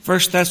1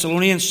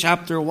 Thessalonians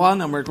chapter 1,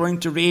 and we're going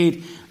to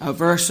read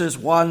verses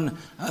 1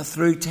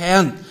 through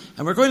 10.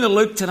 And we're going to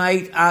look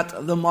tonight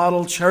at the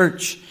model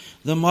church.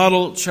 The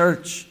model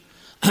church.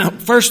 1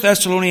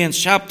 Thessalonians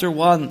chapter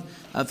 1,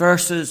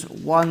 verses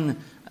 1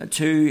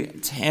 to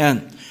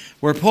 10.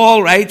 Where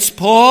Paul writes,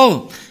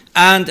 Paul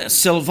and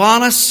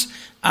Silvanus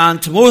and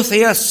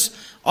Timotheus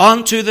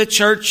unto the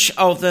church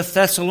of the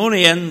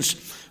Thessalonians,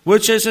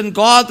 which is in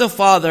God the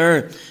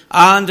Father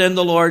and in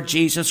the Lord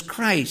Jesus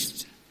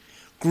Christ.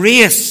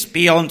 Grace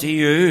be unto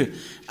you,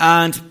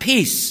 and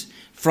peace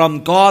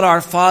from God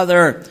our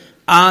Father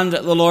and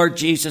the Lord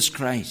Jesus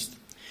Christ.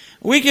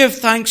 We give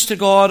thanks to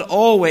God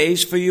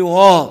always for you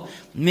all,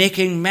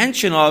 making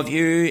mention of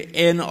you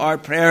in our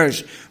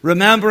prayers,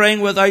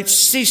 remembering without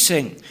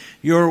ceasing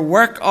your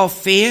work of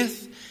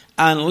faith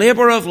and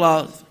labor of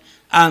love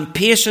and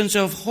patience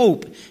of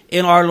hope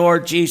in our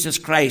Lord Jesus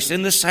Christ,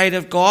 in the sight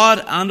of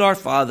God and our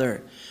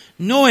Father,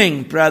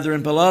 knowing,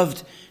 brethren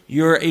beloved,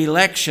 your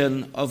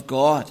election of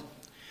God.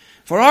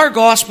 For our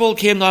gospel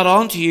came not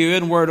unto you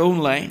in word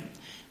only,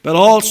 but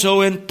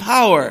also in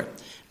power,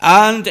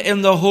 and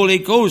in the Holy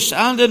Ghost,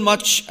 and in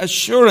much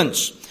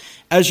assurance,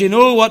 as you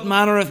know what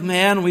manner of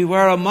men we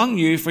were among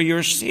you for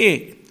your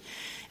sake.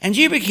 And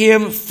ye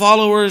became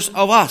followers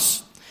of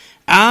us,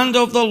 and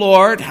of the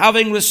Lord,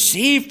 having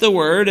received the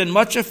word in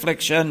much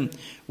affliction,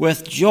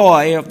 with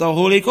joy of the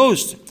Holy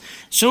Ghost,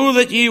 so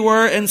that ye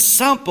were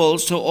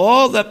ensamples to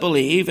all that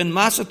believe in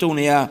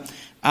Macedonia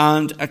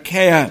and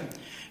Achaia.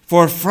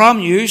 For from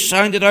you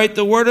sounded out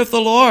the word of the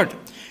Lord,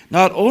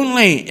 not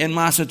only in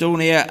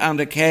Macedonia and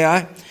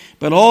Achaia,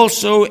 but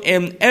also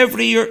in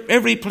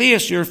every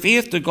place your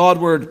faith to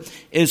Godward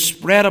is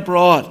spread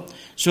abroad,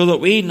 so that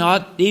we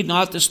need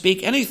not to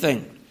speak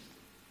anything.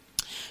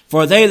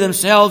 For they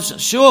themselves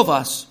show of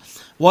us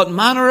what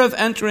manner of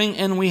entering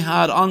in we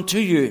had unto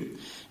you,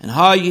 and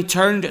how ye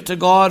turned to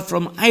God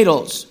from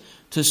idols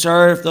to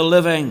serve the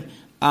living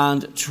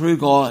and true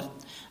God,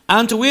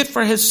 and to wait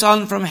for his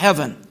Son from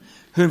heaven,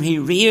 whom he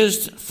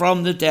raised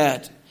from the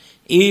dead,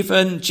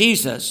 even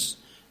Jesus,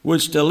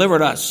 which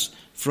delivered us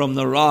from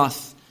the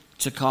wrath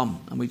to come.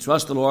 And we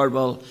trust the Lord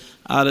will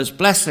add his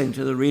blessing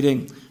to the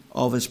reading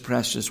of his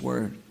precious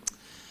word.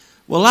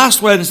 Well,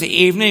 last Wednesday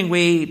evening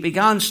we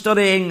began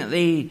studying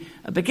the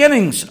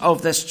beginnings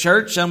of this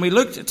church, and we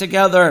looked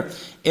together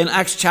in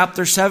Acts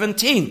chapter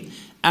 17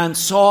 and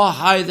saw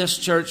how this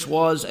church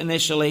was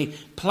initially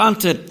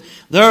planted.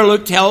 There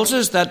Luke tells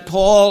us that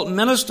Paul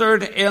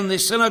ministered in the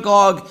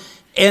synagogue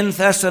in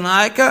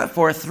Thessalonica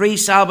for 3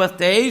 Sabbath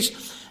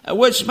days,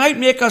 which might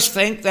make us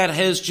think that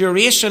his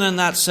duration in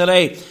that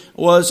city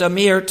was a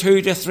mere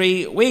 2 to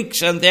 3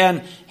 weeks, and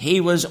then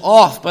he was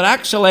off. But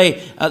actually,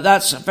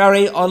 that's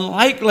very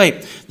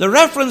unlikely. The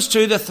reference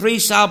to the 3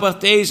 Sabbath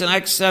days in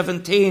Acts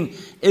 17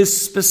 is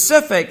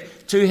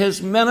specific to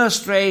his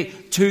ministry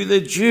to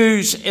the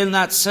Jews in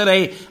that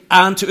city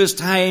and to his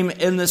time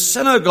in the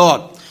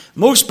synagogue.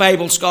 Most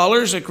Bible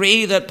scholars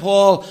agree that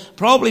Paul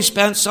probably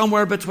spent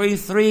somewhere between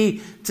 3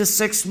 to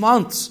 6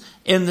 months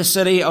in the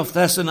city of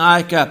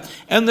Thessalonica.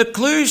 And the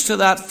clues to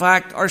that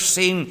fact are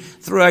seen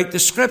throughout the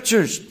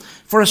Scriptures.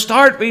 For a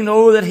start, we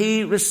know that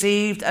he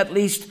received at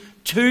least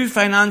 2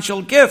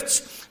 financial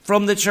gifts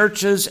from the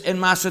churches in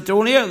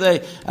Macedonia.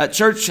 The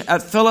church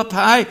at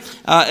Philippi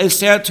is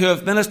said to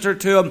have ministered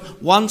to him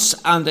once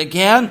and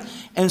again.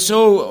 And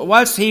so,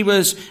 whilst he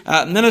was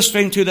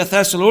ministering to the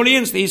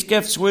Thessalonians, these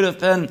gifts would have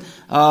been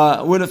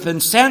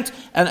sent.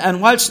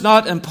 And whilst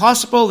not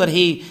impossible that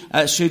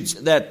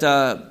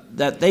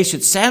that they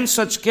should send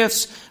such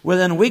gifts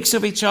within weeks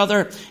of each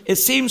other, it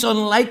seems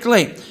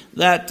unlikely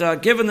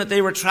that, given that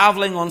they were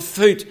traveling on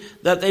foot,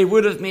 that they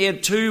would have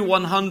made 2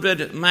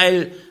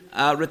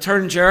 100-mile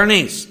return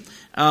journeys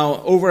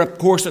over a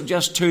course of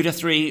just 2 to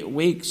 3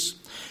 weeks.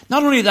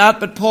 Not only that,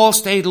 but Paul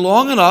stayed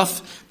long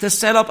enough to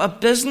set up a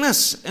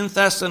business in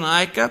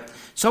Thessalonica,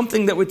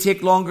 something that would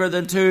take longer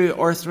than 2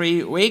 or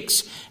 3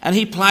 weeks, and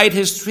he plied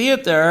his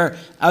trade there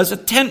as a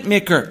tent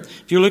maker.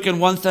 If you look in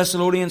 1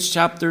 Thessalonians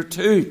chapter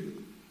 2,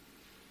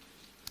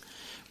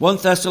 1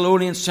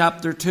 Thessalonians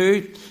chapter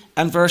 2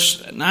 and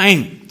verse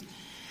 9,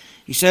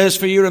 he says,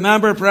 For you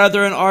remember,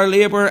 brethren, our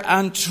labour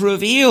and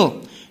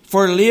travail,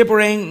 for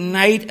labouring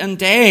night and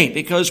day,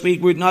 because we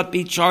would not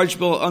be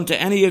chargeable unto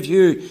any of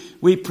you.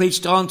 We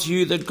preached unto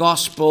you the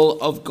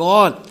gospel of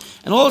God.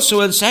 And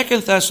also in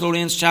 2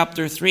 Thessalonians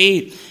chapter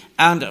 3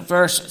 and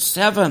verse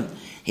 7,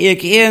 he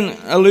again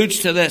alludes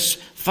to this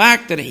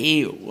fact that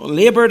he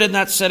laboured in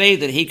that city,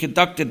 that he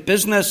conducted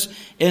business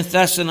in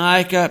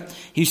Thessalonica.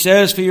 He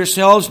says, For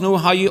yourselves know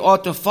how you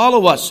ought to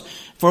follow us,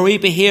 for we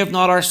behave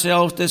not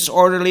ourselves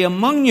disorderly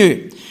among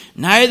you.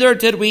 Neither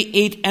did we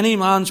eat any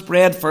man's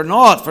bread for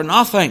naught, for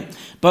nothing,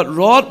 but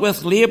wrought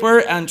with labour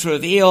and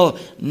travail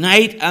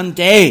night and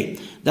day,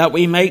 that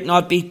we might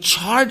not be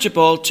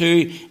chargeable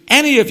to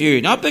any of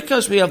you, not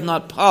because we have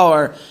not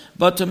power,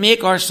 but to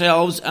make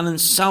ourselves an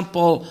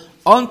ensample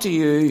unto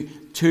you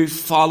to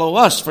follow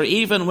us. For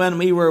even when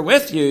we were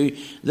with you,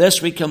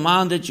 this we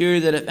commanded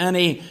you, that if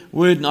any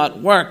would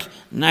not work,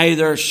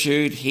 neither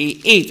should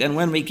he eat. And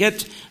when we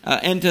get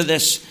into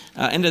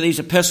these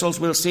epistles,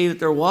 we'll see that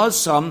there was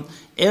some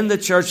in the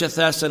church of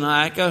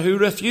Thessalonica who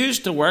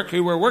refused to work,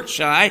 who were work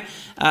shy,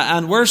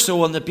 and were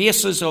so on the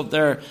basis of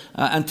their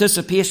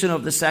anticipation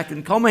of the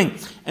second coming.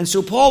 And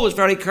so Paul was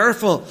very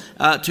careful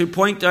to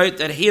point out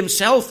that he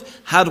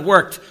himself had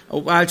worked,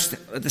 whilst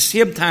at the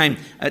same time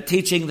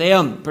teaching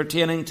them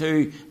pertaining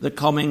to the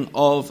coming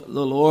of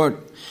the Lord.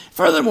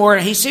 Furthermore,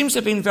 he seems to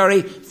have been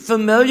very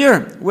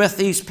familiar with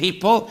these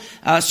people,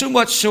 so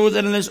much so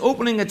that in his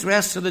opening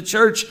address to the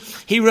church,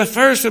 he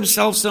refers to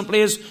himself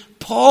simply as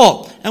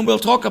Paul, and we'll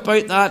talk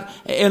about that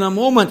in a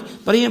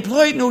moment. But he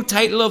employed no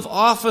title of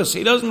office.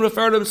 He doesn't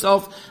refer to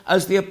himself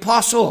as the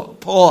Apostle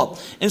Paul.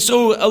 And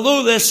so,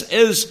 although this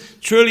is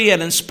truly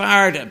an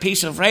inspired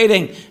piece of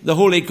writing, the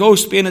Holy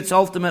Ghost being its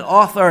ultimate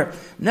author,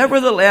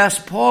 nevertheless,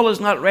 Paul is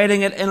not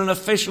writing it in an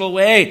official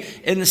way,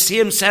 in the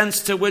same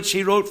sense to which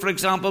he wrote, for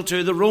example,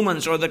 to the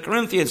Romans, or the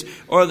Corinthians,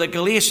 or the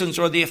Galatians,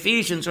 or the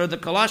Ephesians, or the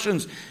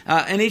Colossians.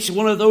 In each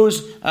one of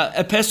those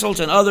epistles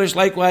and others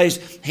likewise,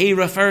 he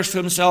refers to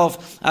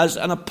himself as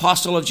an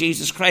apostle of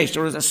Jesus Christ,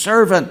 or as a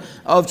servant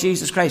of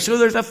Jesus Christ. So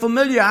there's a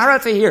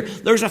familiarity here.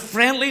 There's a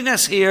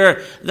friendliness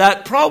here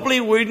that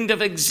probably wouldn't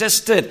have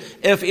existed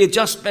if he had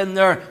just been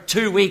there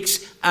 2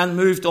 weeks and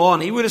moved on.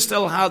 He would have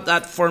still had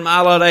that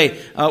formality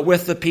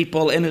with the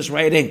people in his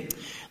writing.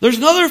 There's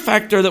another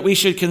factor that we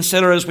should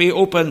consider as we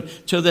open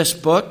to this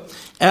book,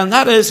 and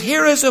that is,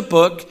 here is a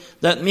book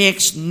that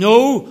makes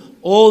no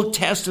Old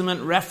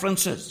Testament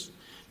references.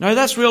 Now,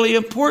 that's really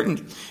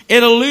important.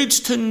 It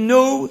alludes to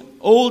no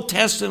Old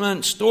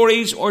Testament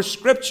stories or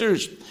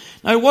scriptures.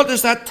 Now, what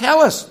does that tell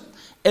us?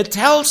 It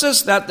tells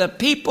us that the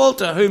people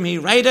to whom he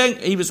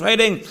was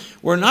writing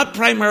were not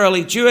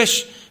primarily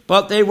Jewish,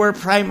 but they were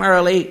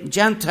primarily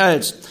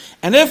Gentiles.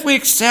 And if we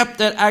accept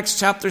that Acts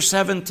chapter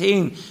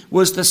 17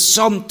 was the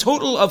sum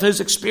total of his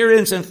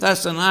experience in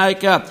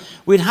Thessalonica,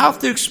 we'd have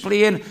to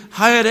explain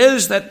how it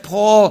is that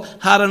Paul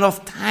had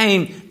enough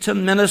time to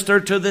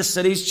minister to the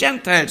city's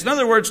Gentiles. In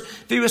other words,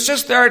 if he was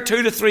just there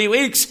 2 to 3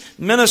 weeks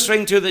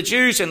ministering to the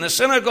Jews in the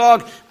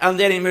synagogue, and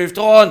then he moved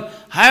on,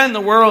 how in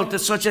the world did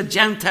such a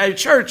Gentile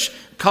church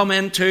come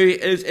into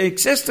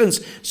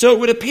existence? So it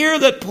would appear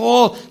that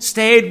Paul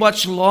stayed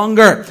much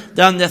longer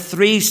than the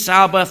 3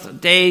 Sabbath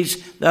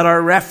days that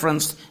are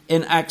referenced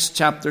in Acts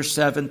chapter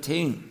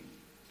 17.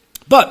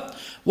 But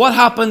what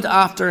happened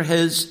after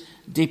his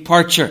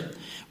departure?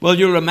 Well,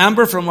 you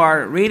remember from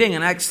our reading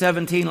in Acts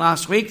 17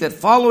 last week that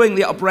following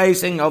the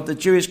uprising of the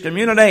Jewish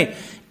community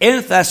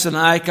in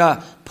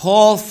Thessalonica,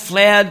 Paul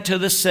fled to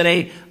the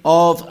city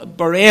of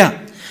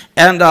Berea.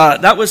 And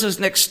that was his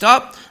next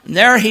stop. And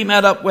there he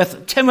met up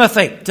with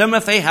Timothy.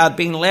 Timothy had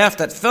been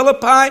left at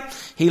Philippi.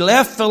 He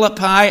left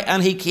Philippi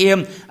and he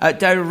came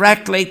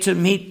directly to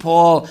meet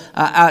Paul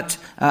at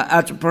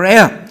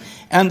Berea.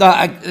 And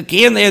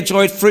again, they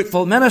enjoyed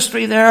fruitful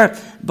ministry there.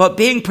 But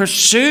being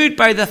pursued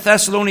by the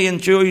Thessalonian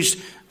Jews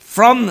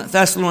from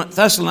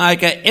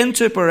Thessalonica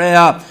into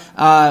Berea,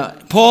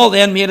 Paul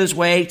then made his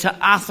way to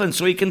Athens.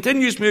 So he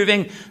continues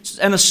moving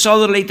in a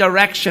southerly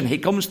direction. He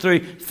comes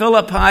through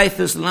Philippi,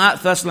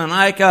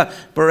 Thessalonica,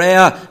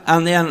 Berea,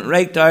 and then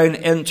right down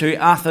into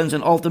Athens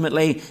and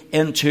ultimately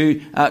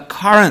into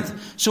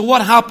Corinth. So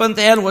what happened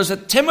then was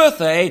that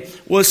Timothy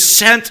was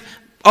sent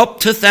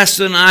up to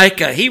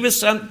Thessalonica. He was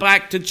sent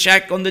back to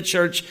check on the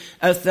church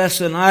at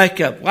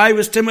Thessalonica. Why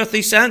was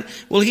Timothy sent?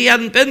 Well, he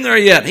hadn't been there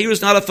yet. He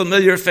was not a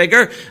familiar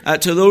figure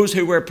to those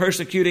who were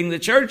persecuting the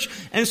church.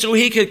 And so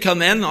he could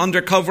come in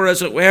undercover,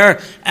 as it were,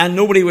 and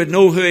nobody would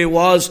know who he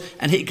was,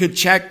 and he could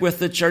check with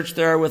the church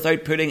there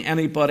without putting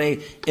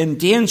anybody in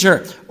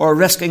danger or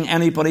risking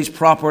anybody's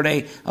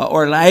property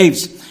or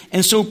lives.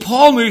 And so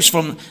Paul moves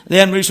from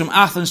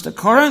Athens to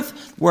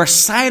Corinth, where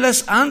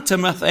Silas and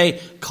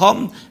Timothy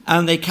come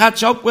and they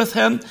catch up with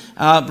him,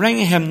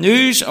 bringing him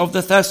news of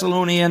the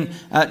Thessalonian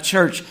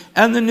church.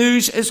 And the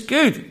news is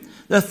good.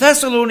 The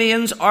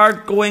Thessalonians are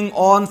going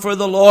on for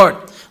the Lord.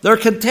 They're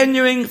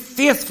continuing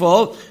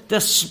faithful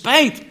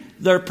despite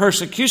their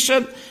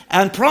persecution,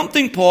 and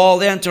prompting Paul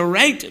then to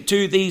write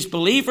to these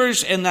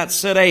believers in that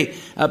city,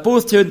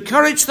 both to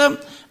encourage them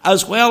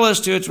as well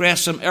as to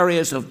address some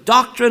areas of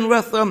doctrine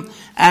with them,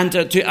 and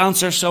to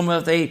answer some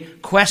of the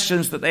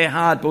questions that they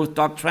had, both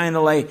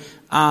doctrinally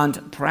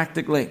and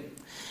practically.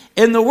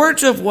 In the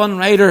words of one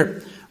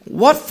writer,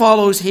 what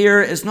follows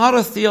here is not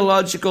a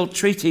theological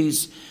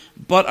treatise,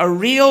 but a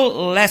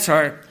real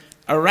letter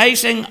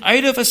arising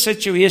out of a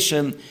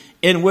situation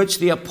in which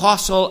the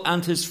apostle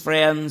and his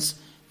friends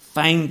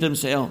find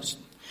themselves.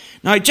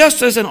 Now,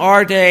 just as in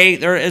our day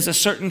there is a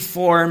certain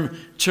form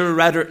to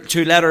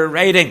letter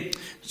writing,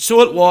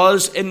 so it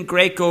was in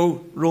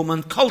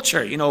Greco-Roman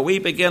culture. You know, we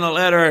begin a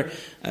letter,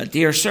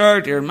 dear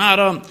sir, dear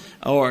madam,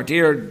 or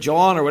Dear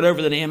John, or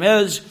whatever the name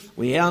is.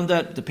 We end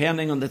it,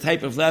 depending on the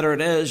type of letter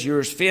it is,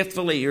 yours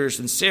faithfully, yours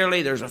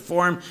sincerely. There's a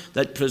form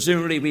that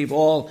presumably we've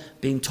all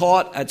been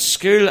taught at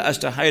school as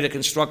to how to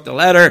construct a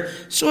letter.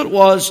 So it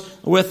was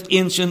with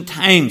ancient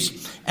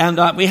times. And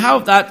we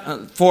have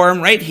that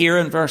form right here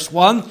in verse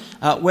 1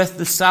 with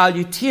the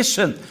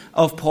salutation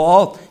of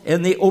Paul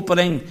in the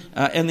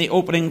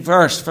opening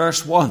verse,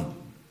 verse 1.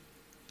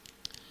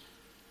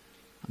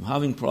 I'm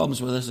having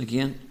problems with this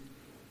again.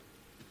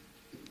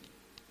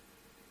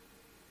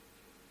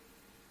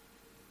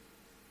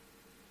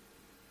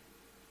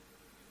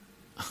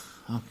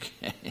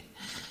 Okay.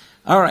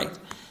 All right.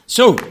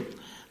 So,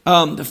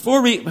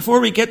 before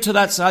we get to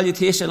that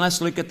salutation,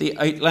 let's look at the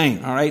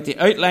outline. All right. The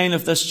outline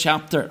of this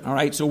chapter. All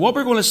right. So what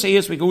we're going to see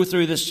as we go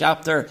through this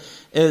chapter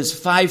is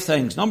 5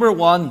 things. Number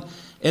 1,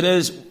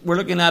 we're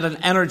looking at an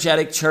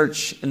energetic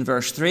church in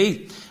verse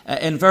 3.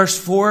 In verse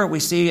 4, we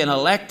see an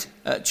elect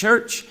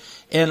church.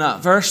 In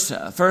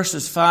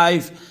verses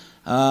 5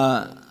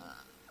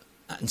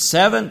 and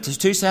 7 to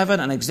 2-7,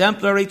 an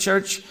exemplary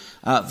church.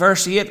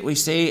 Verse 8, we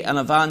see an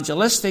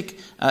evangelistic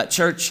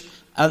church.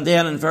 And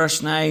then in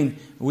verse 9,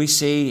 we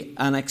see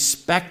an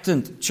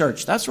expectant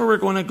church. That's where we're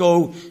going to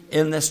go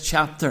in this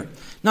chapter.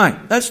 Now,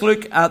 let's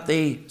look at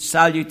the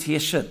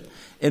salutation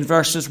in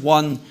verses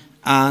 1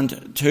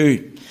 and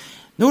 2.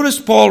 Notice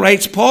Paul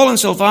writes, Paul and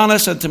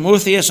Silvanus and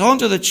Timotheus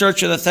unto the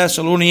church of the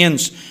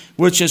Thessalonians,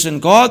 which is in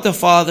God the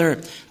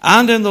Father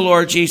and in the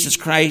Lord Jesus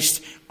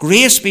Christ,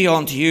 grace be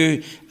unto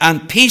you,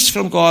 and peace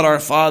from God our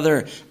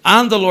Father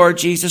and the Lord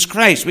Jesus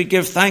Christ. We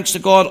give thanks to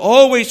God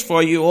always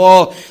for you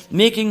all,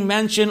 making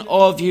mention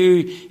of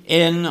you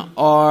in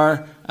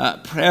our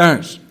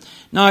prayers.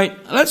 Now,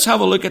 let's have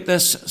a look at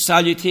this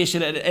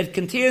salutation. It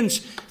contains,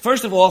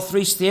 first of all,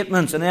 3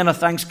 statements and then a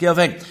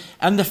thanksgiving.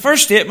 And the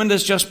first statement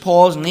is just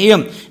Paul's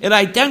name. It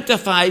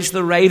identifies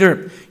the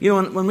writer.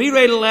 You know, when we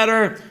write a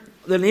letter,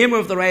 the name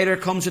of the writer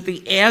comes at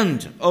the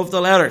end of the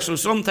letter. So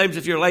sometimes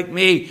if you're like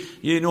me,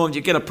 you know, and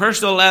you get a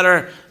personal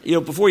letter, you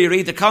know, before you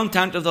read the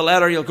content of the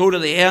letter, you'll go to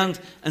the end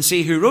and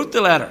see who wrote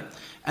the letter.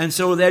 And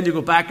so then you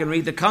go back and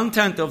read the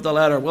content of the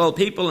letter. Well,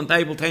 people in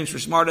Bible times were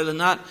smarter than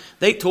that.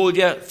 They told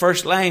you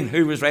first line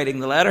who was writing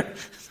the letter,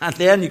 and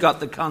then you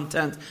got the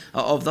content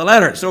of the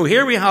letter. So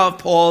here we have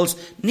Paul's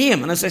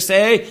name. And as I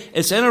say,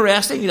 it's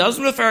interesting. He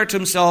doesn't refer to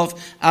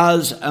himself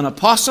as an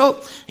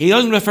apostle. He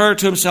doesn't refer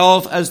to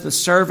himself as the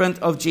servant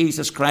of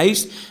Jesus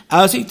Christ,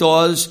 as he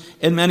does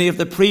in many of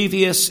the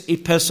previous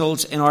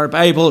epistles in our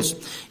Bibles.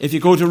 If you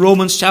go to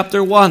Romans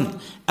chapter 1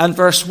 and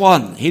verse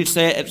 1, it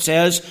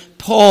says,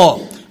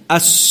 Paul, a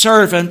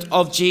servant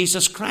of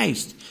Jesus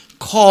Christ,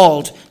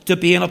 called to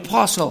be an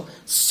apostle,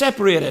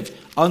 separated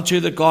unto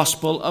the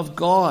gospel of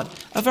God.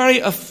 A very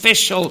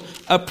official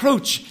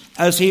approach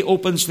as he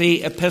opens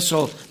the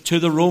epistle to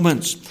the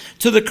Romans.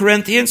 To the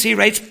Corinthians, he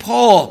writes,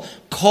 Paul,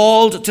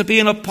 called to be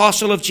an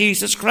apostle of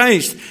Jesus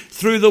Christ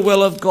through the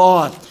will of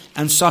God,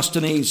 and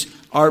Sosthenes,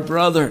 our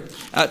brother.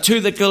 To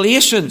the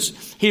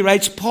Galatians, he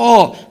writes,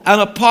 Paul, an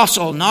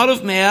apostle, not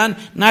of man,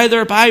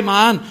 neither by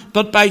man,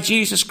 but by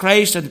Jesus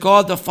Christ and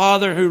God the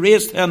Father who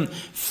raised him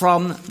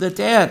from the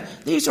dead.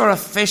 These are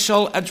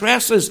official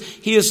addresses.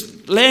 He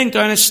is laying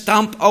down a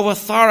stamp of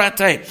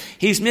authority.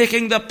 He's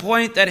making the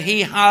point that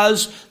he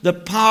has the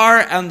power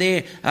and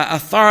the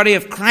authority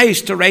of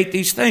Christ to write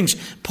these things.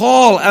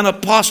 Paul, an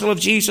apostle of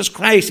Jesus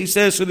Christ, he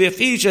says to the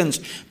Ephesians,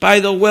 by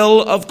the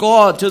will of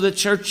God, to the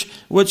church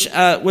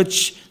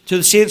to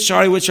the saints,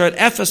 which are at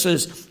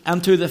Ephesus,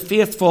 and to the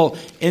faithful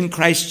in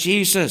Christ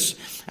Jesus.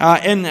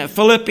 In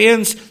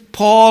Philippians,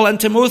 Paul and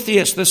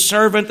Timotheus, the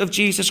servant of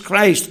Jesus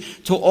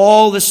Christ, to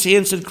all the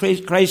saints in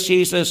Christ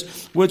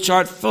Jesus, which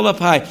are at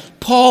Philippi.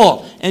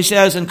 Paul, and he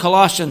says in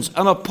Colossians,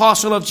 an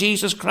apostle of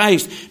Jesus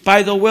Christ,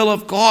 by the will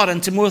of God,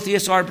 and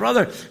Timotheus, our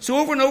brother. So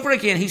over and over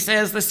again, he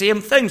says the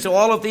same thing to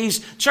all of these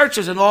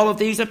churches and all of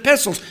these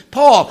epistles.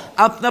 Paul,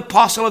 an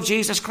apostle of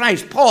Jesus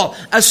Christ. Paul,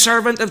 a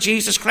servant of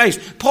Jesus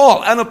Christ.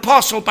 Paul, an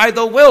apostle by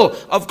the will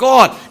of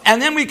God.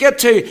 And then we get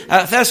to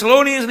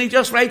Thessalonians, and he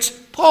just writes,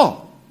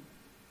 Paul.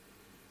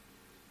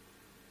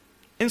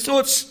 And so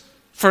it's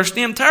first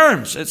name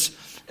terms.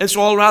 It's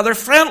all rather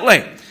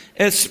friendly.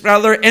 It's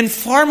rather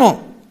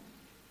informal.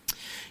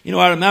 You know,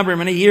 I remember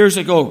many years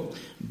ago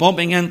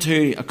bumping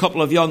into a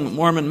couple of young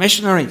Mormon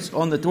missionaries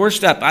on the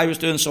doorstep. I was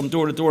doing some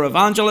door-to-door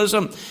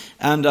evangelism,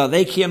 and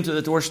they came to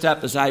the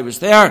doorstep as I was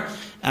there,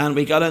 and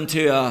we got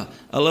into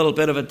a little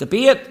bit of a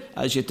debate,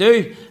 as you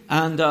do,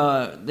 and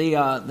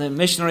the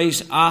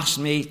missionaries asked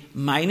me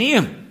my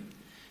name.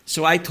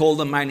 So I told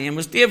them my name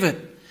was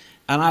David.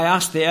 And I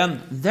asked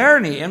them their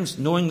names,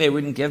 knowing they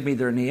wouldn't give me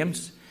their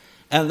names.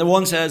 And the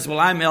one says, well,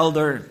 I'm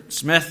Elder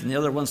Smith. And the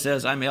other one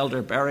says, I'm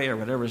Elder Berry, or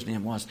whatever his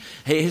name was.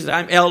 He says,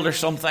 I'm Elder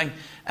something.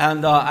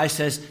 And I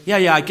says,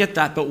 yeah, I get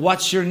that, but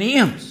what's your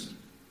names?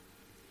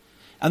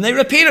 And they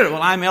repeated it.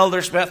 Well, I'm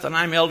Elder Smith and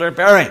I'm Elder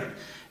Berry.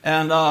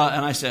 And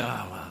I said,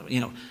 oh, well,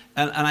 you know.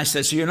 And I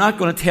said, so you're not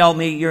going to tell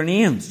me your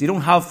names? You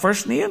don't have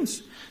first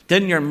names?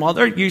 Didn't your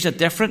mother use a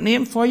different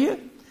name for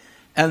you?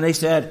 And they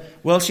said,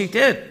 well, she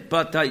did,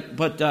 but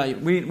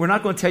we're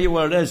not going to tell you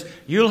what it is.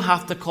 You'll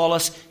have to call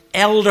us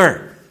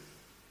elder.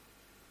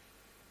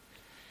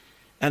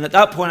 And at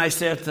that point I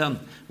said to them,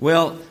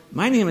 well,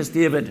 my name is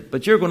David,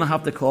 but you're going to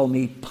have to call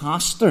me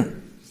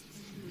pastor.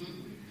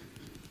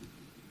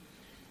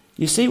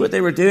 You see what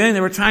they were doing?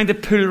 They were trying to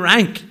pull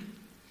rank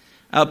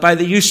by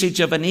the usage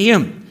of a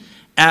name,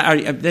 or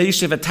the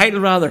use of a title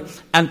rather.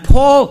 And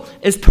Paul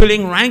is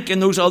pulling rank in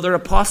those other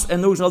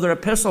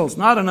epistles,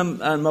 not in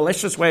a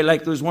malicious way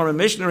like those Mormon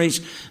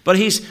missionaries, but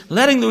he's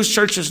letting those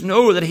churches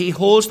know that he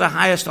holds the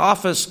highest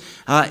office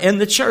in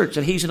the church,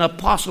 that he's an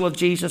apostle of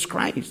Jesus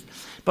Christ.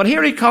 But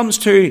here he comes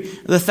to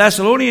the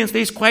Thessalonians, and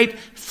he's quite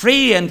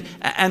free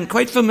and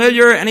quite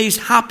familiar, and he's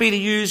happy to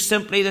use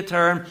simply the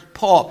term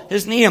Paul,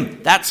 his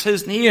name. That's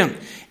his name.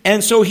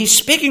 And so he's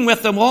speaking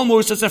with them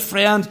almost as a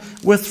friend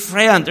with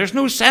friend. There's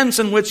no sense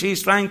in which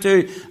he's trying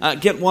to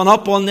get one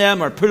up on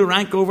them or pull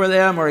rank over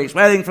them, or he's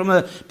writing from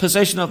a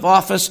position of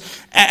office.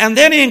 And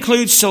then he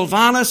includes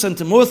Silvanus and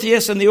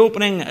Timotheus in the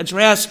opening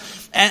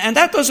address. And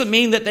that doesn't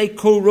mean that they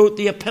co-wrote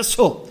the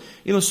epistle.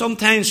 You know,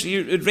 sometimes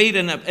you read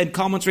in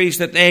commentaries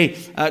that they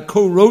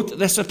co-wrote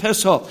this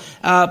epistle.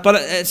 But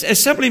it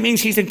simply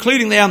means he's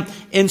including them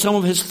in some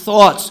of his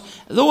thoughts.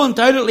 Though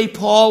undoubtedly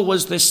Paul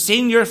was the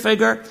senior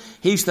figure,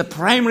 he's the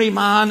primary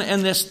man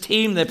in this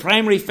team, the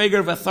primary figure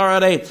of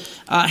authority.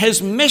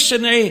 His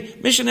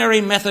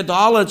missionary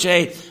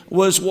methodology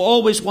was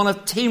always one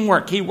of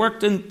teamwork. He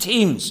worked in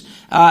teams,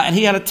 and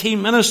he had a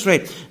team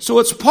ministry. So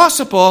it's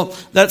possible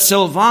that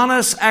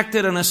Silvanus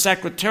acted in a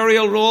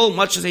secretarial role,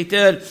 much as he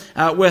did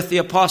with the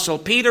Apostle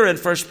Peter in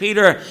 1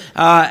 Peter.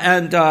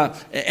 And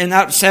in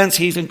that sense,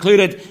 he's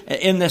included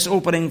in this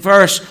opening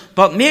verse.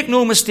 But make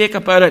no mistake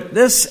about it,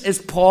 this is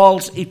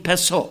Paul's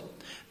epistle.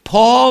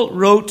 Paul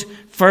wrote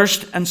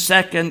 1st and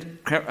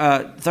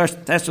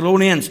 2nd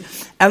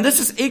Thessalonians. And this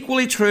is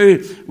equally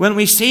true when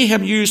we see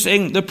him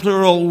using the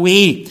plural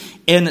we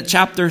in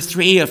chapter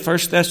 3 of 1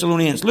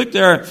 Thessalonians. Look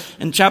there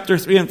in chapter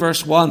 3 and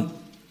verse 1.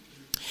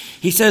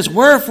 He says,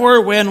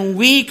 wherefore when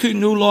we could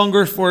no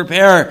longer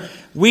forbear,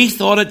 we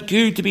thought it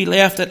good to be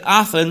left at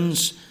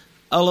Athens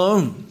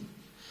alone.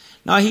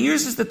 Now he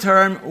uses the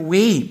term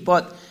we,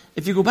 but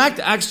if you go back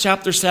to Acts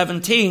chapter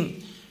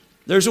 17,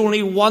 there's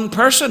only one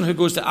person who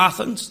goes to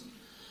Athens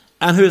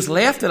and who is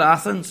left at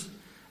Athens,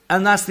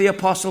 and that's the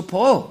Apostle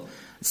Paul.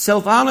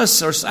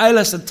 Silvanus or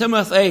Silas and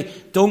Timothy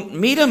don't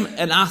meet him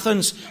in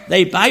Athens.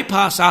 They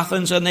bypass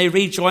Athens and they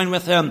rejoin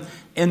with him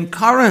in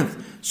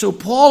Corinth. So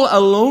Paul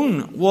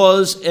alone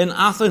was in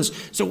Athens.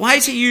 So why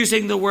is he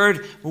using the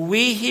word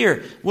we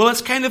here? Well,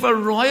 it's kind of a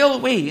royal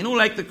we. You know,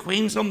 like the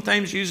Queen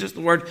sometimes uses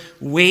the word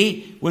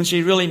we when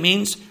she really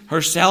means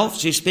herself.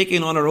 She's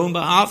speaking on her own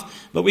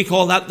behalf. But we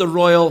call that the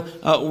royal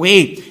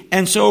we.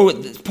 And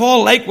so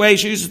Paul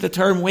likewise uses the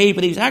term we,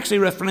 but he's actually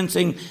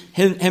referencing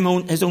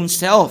his own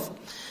self.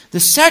 The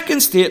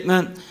second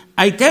statement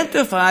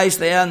identifies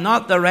then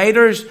not the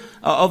writers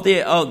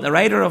the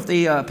writer of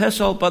the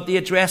epistle, but the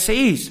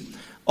addressees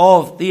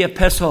of the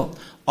epistle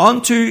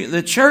unto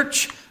the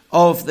church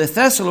of the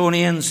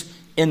Thessalonians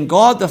in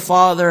God the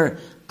Father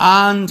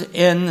and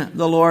in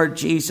the Lord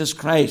Jesus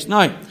Christ.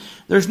 Now,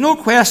 there's no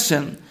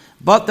question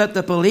but that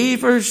the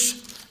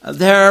believers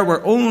there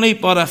were only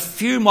but a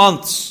few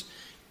months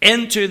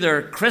into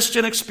their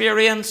Christian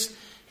experience,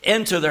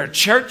 into their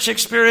church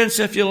experience,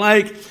 if you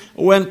like,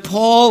 when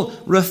Paul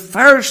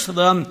refers to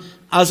them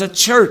as a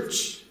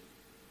church.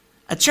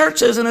 A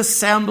church is an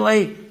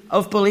assembly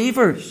of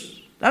believers.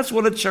 That's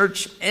what a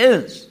church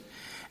is.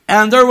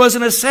 And there was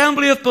an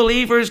assembly of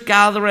believers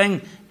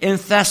gathering in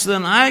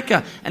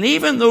Thessalonica. And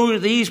even though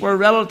these were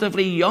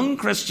relatively young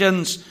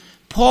Christians,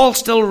 Paul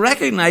still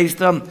recognized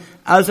them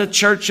as a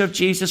church of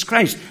Jesus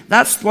Christ.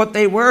 That's what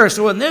they were.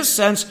 So in this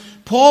sense,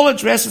 Paul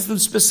addresses them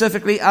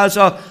specifically as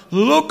a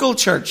local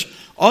church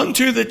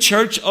unto the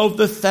church of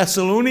the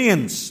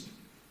Thessalonians.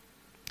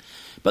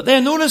 But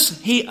then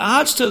notice he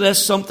adds to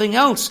this something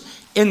else.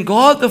 In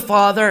God the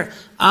Father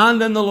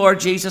and in the Lord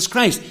Jesus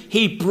Christ.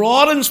 He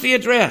broadens the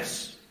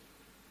address.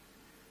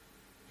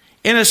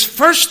 In his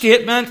first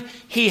statement,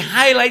 he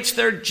highlights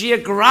their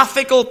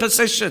geographical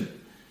position.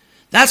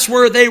 That's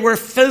where they were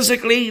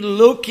physically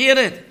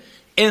located,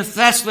 in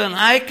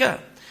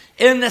Thessalonica.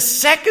 In the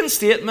second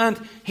statement,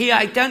 he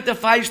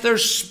identifies their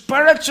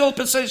spiritual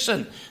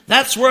position.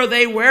 That's where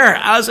they were,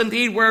 as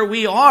indeed where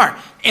we are,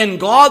 in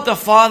God the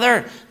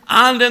Father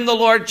and in the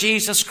Lord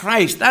Jesus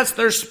Christ. That's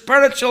their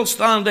spiritual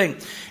standing.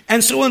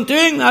 And so in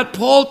doing that,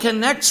 Paul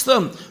connects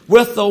them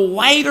with the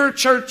wider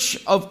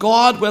church of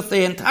God, with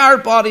the entire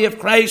body of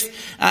Christ,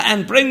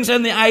 and brings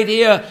in the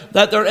idea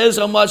that there is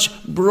a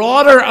much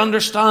broader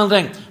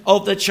understanding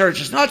of the church.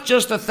 It's not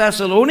just the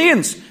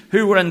Thessalonians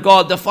who were in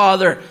God the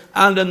Father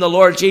and in the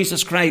Lord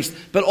Jesus Christ,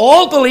 but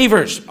all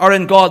believers are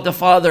in God the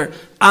Father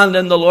and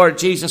in the Lord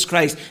Jesus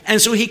Christ.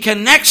 And so he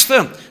connects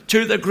them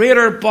to the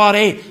greater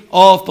body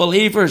of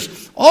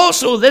believers.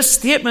 Also, this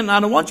statement,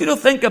 and I want you to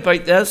think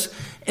about this,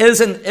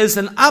 is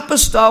an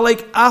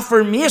apostolic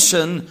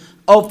affirmation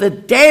of the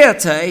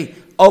deity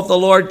of the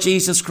Lord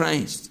Jesus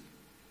Christ.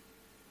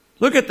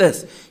 Look at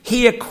this.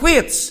 He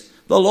equates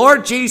the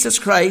Lord Jesus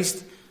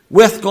Christ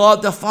with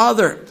God the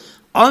Father.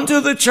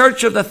 Unto the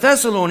church of the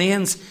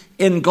Thessalonians,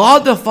 in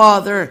God the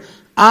Father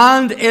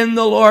and in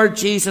the Lord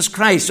Jesus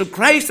Christ. So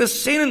Christ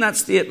is seen in that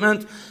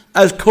statement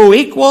as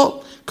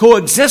co-equal,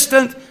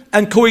 co-existent,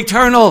 and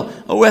co-eternal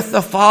with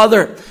the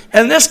Father.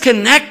 And this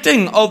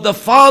connecting of the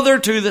Father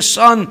to the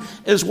Son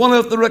is one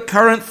of the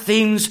recurrent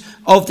themes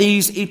of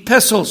these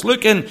epistles.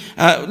 Look in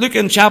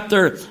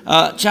chapter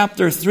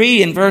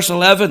 3 in verse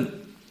 11.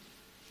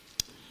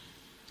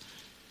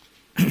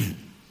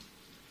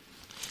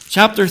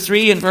 Chapter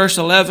 3 and verse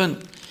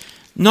 11.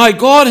 Now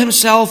God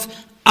himself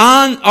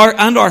and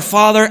our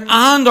Father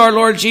and our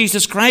Lord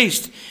Jesus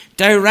Christ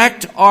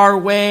direct our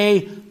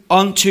way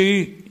unto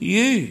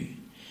you.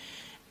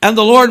 And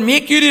the Lord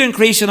make you to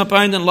increase and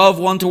abound in love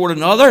one toward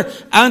another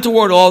and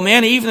toward all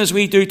men, even as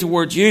we do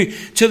toward you,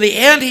 to the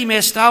end he may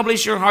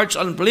establish your hearts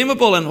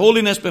unblameable in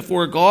holiness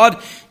before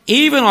God,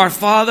 even our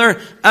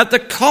Father, at the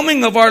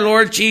coming of our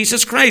Lord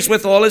Jesus Christ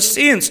with all his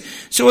saints.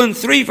 So in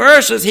 3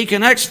 verses he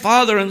connects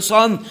Father and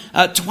Son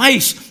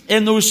twice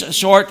in those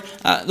short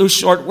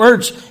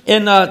words.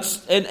 In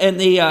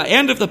the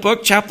end of the book,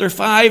 chapter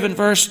 5 and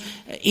verse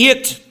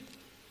 8.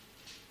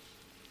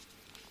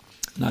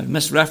 Now I've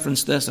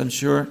misreferenced this, I'm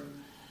sure.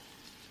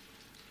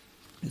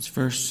 It's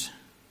verse.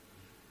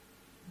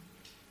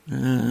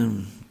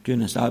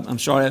 Goodness, I'm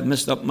sorry, I've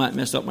messed up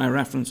my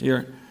reference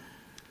here.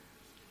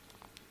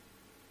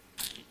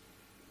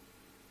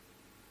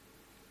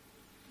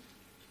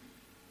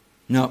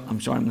 No,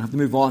 I'm sorry, I'm going to have to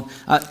move on.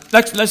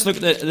 Let's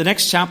look at the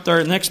next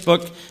chapter, the next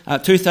book.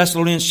 2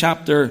 Thessalonians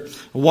chapter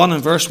 1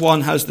 and verse 1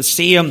 has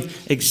the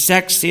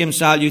exact same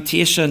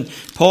salutation.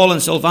 Paul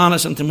and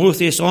Silvanus and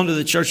Timotheus unto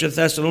the church of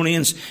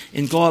Thessalonians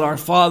in God our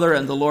Father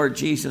and the Lord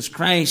Jesus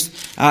Christ.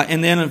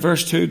 And then in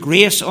verse 2,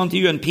 grace unto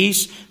you and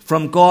peace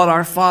from God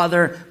our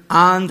Father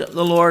and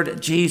the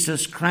Lord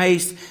Jesus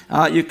Christ.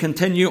 You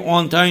continue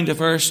on down to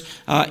verse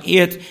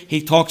 8.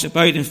 He talks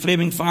about in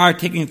flaming fire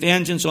taking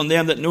vengeance on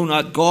them that know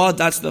not God.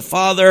 That's the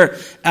Father,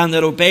 and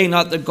that obey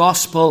not the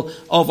gospel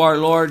of our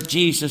Lord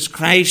Jesus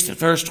Christ.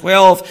 Verse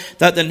 12,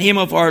 that the name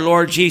of our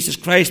Lord Jesus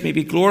Christ may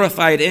be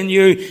glorified in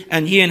you,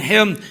 and ye in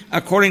him,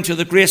 according to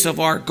the grace of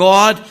our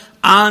God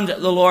and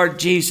the Lord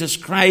Jesus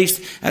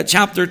Christ.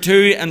 Chapter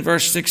 2 and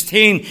verse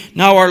 16.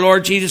 Now our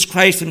Lord Jesus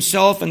Christ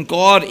himself and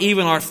God,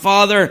 even our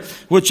Father,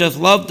 which hath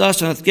loved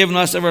us and hath given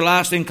us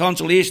everlasting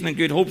consolation and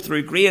good hope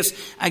through grace.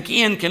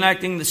 Again,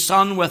 connecting the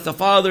Son with the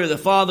Father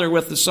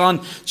with the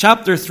Son.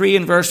 Chapter 3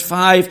 and verse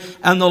 5.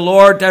 And the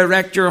Lord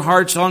direct your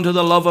hearts unto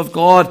the love of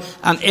God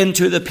and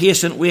into the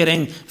patient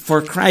waiting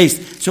for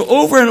Christ. So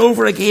over and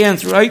over again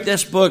throughout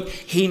this book,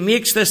 he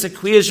makes this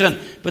equation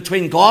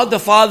between God the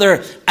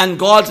Father and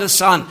God the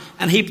Son.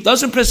 And he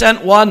doesn't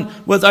present one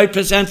without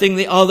presenting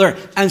the other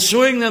and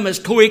showing them as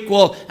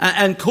co-equal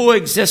and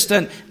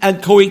co-existent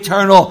and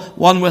co-eternal,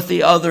 one with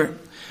the other.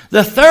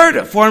 The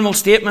third formal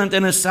statement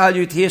in his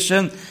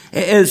salutation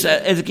is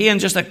again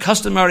just a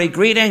customary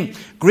greeting.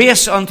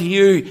 Grace unto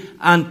you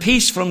and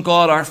peace from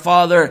God our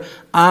Father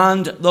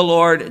and the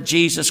Lord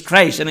Jesus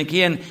Christ. And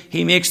again,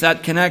 he makes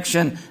that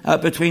connection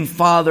between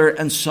Father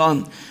and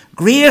Son.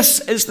 Grace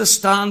is the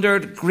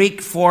standard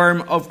Greek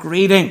form of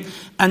greeting.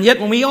 And yet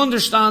when we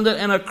understand it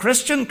in a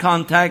Christian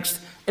context,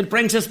 it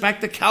brings us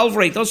back to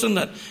Calvary, doesn't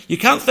it? You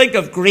can't think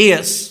of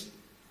grace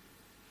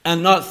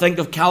and not think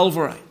of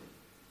Calvary.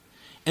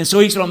 And so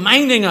he's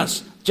reminding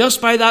us,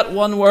 just by that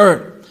one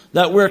word,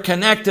 that we're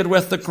connected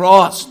with the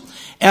cross.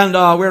 And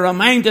we're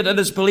reminded that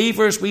as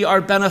believers, we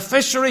are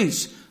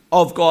beneficiaries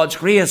of God's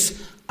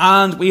grace,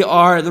 and we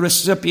are the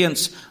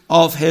recipients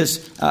of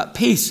his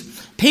peace.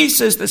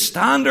 Peace is the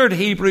standard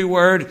Hebrew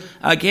word.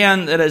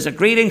 Again, it is a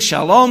greeting,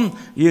 shalom.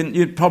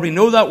 You probably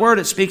know that word.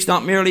 It speaks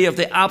not merely of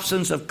the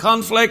absence of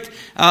conflict,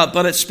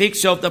 but it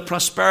speaks of the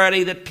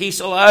prosperity that peace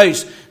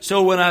allows.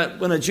 So when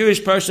a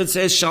Jewish person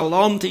says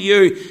shalom to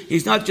you,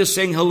 he's not just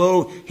saying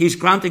hello, he's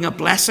granting a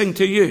blessing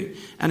to you.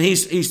 And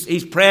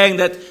he's praying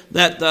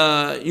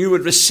that you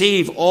would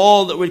receive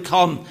all that would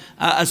come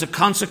as a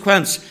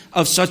consequence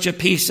of such a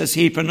peace as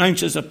he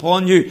pronounces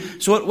upon you.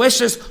 So it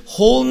wishes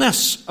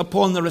wholeness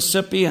upon the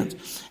recipient,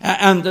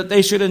 and that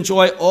they should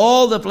enjoy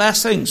all the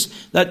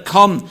blessings that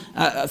come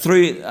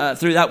through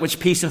that which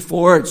peace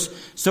affords.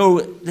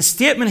 So the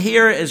statement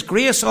here is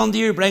grace unto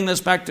you, bringing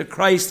us back to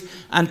Christ,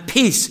 and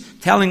peace,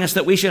 telling us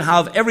that we should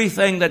have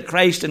everything that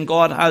Christ and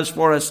God has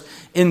for us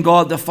in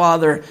God the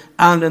Father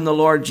and in the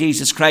Lord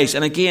Jesus Christ.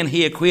 And again,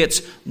 he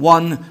equates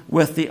one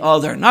with the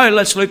other. Now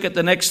let's look at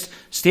the next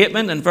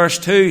statement. In verse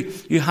 2,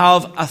 you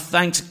have a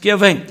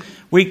thanksgiving.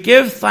 We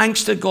give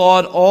thanks to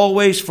God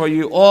always for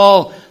you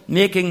all,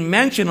 making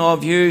mention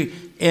of you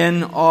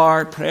in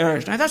our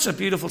prayers. Now that's a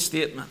beautiful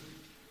statement.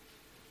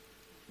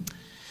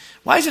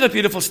 Why is it a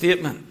beautiful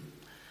statement?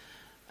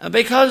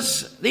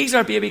 Because these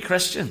are baby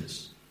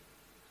Christians.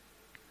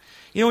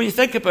 You know, when you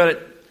think about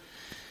it,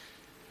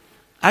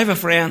 I have a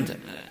friend,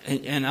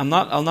 and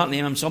I'll not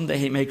name him. Someday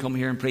he may come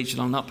here and preach,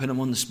 and I'll not put him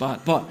on the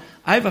spot. But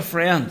I have a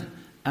friend,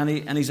 and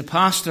he's a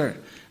pastor,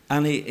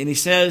 and he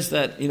says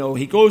that, you know,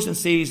 he goes and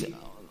sees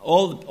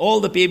all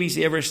the babies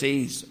he ever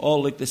sees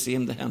all look the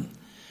same to him.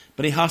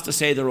 But he has to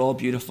say they're all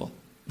beautiful.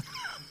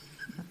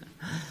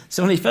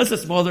 So when he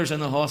visits mothers in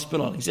the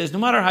hospital, he says, no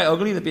matter how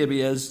ugly the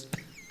baby is,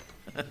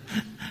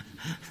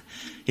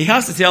 he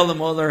has to tell the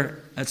mother,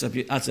 that's a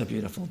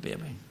beautiful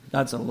baby.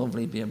 That's a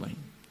lovely baby.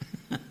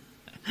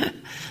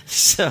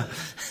 So,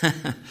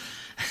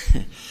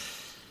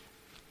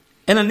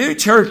 in a new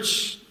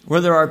church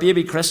where there are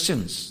baby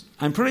Christians,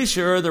 I'm pretty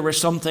sure there were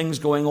some things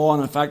going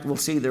on. In fact, we'll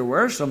see there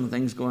were some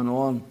things going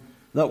on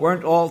that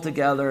weren't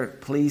altogether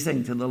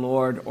pleasing to the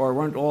Lord or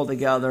weren't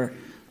altogether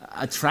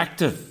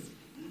attractive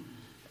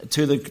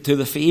to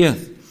the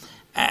faith.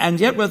 And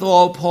yet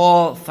withal,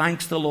 Paul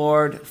thanks the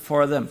Lord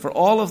for them, for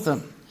all of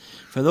them,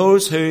 for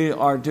those who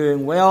are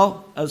doing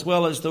well as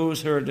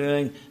those who are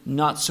doing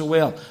not so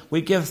well.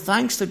 We give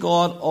thanks to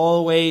God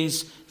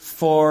always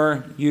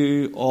for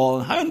you all.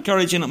 How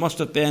encouraging it must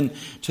have been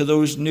to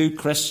those new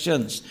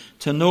Christians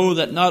to know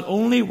that not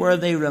only were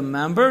they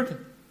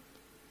remembered,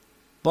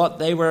 but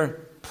they were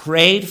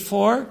prayed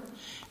for,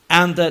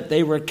 and that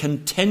they were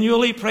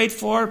continually prayed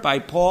for by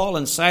Paul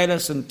and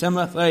Silas and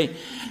Timothy.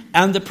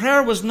 And the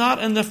prayer was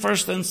not in the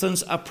first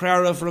instance a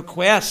prayer of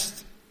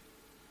request.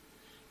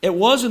 It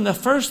was in the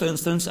first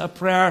instance a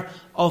prayer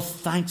of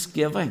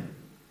thanksgiving.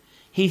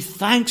 He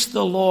thanks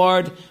the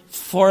Lord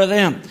for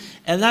them.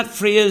 And that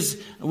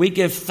phrase, we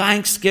give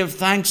thanks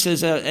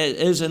is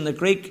in the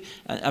Greek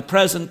a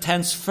present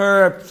tense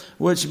verb,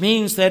 which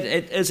means that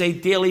it is a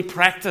daily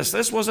practice.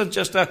 This wasn't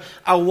just a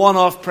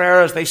one-off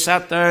prayer as they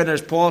sat down,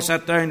 as Paul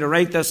sat down to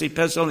write this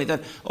epistle, and he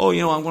said,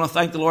 I'm going to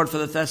thank the Lord for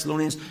the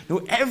Thessalonians.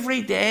 No,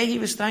 every day he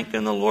was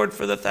thanking the Lord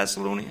for the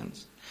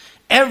Thessalonians.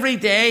 Every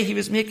day he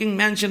was making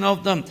mention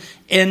of them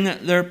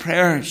in their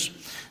prayers.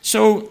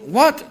 So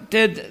what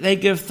did they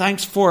give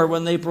thanks for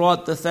when they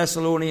brought the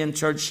Thessalonian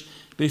church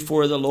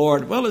before the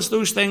Lord? Well, it's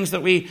those things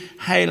that we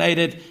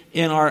highlighted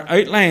in our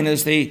outline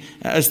as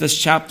this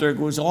chapter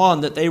goes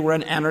on, that they were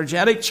an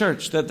energetic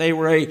church, that they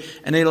were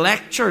an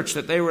elect church,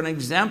 that they were an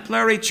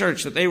exemplary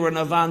church, that they were an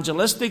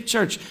evangelistic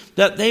church,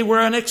 that they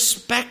were an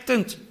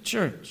expectant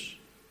church.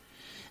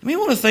 And we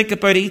want to think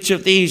about each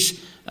of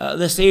these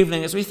this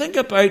evening as we think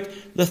about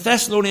the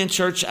Thessalonian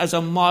church as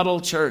a model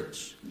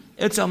church.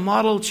 It's a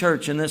model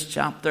church in this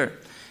chapter.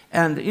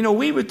 And,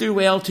 we would do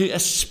well to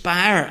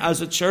aspire as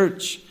a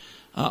church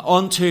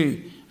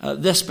onto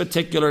this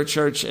particular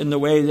church in the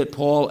way that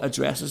Paul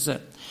addresses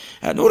it.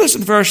 Notice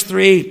in verse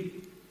 3,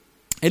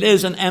 it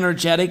is an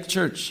energetic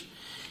church.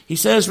 He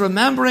says,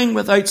 remembering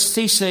without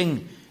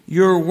ceasing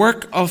your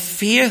work of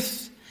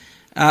faith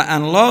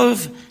and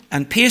love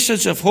and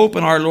patience of hope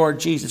in our Lord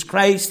Jesus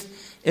Christ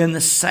in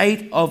the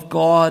sight of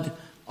God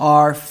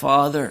our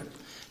Father.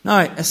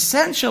 Now,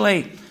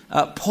 essentially,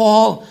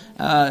 Paul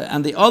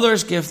and the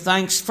others give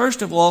thanks,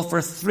 first of all,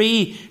 for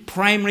three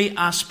primary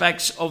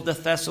aspects of the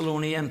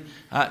Thessalonian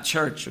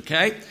church.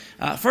 Okay,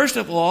 first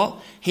of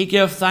all, he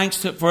gives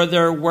thanks for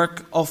their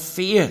work of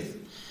faith.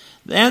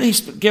 Then he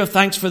gives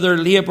thanks for their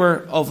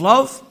labor of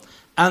love,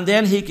 and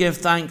then he gives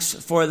thanks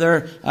for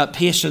their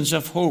patience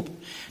of hope.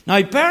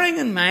 Now, bearing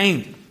in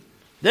mind,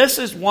 this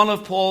is one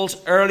of Paul's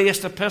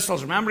earliest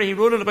epistles. Remember, he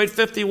wrote it about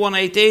 51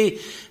 AD.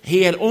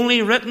 He had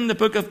only written the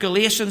book of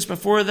Galatians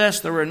before this.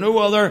 There were no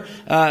other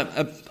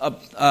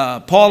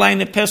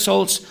Pauline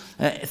epistles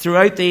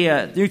throughout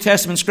the New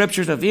Testament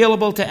scriptures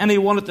available to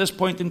anyone at this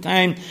point in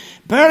time.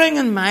 Bearing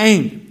in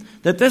mind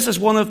that this is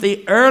one of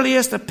the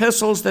earliest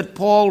epistles that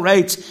Paul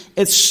writes,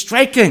 it's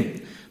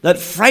striking that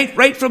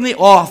right from the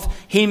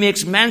off, he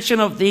makes mention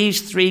of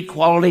these three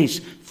qualities: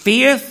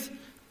 faith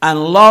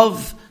and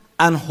love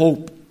and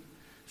hope.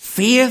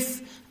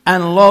 Faith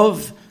and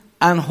love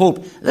and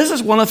hope. This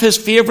is one of his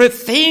favorite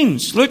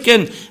themes. Look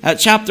in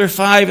chapter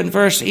 5 and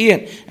verse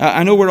 8.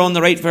 I know we're on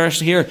the right verse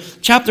here.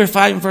 Chapter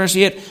 5 and verse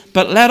 8.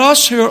 But let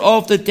us who are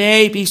of the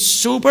day be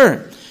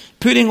sober,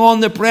 putting on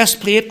the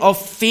breastplate of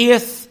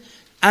faith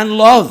and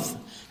love,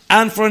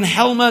 and for an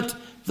helmet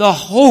the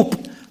hope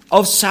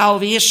of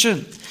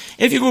salvation.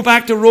 If you go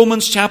back to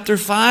Romans chapter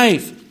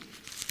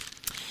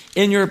 5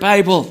 in your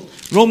Bible,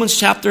 Romans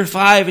chapter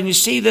 5, and you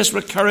see this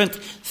recurrent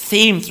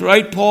theme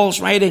throughout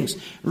Paul's writings.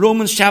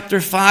 Romans chapter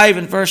 5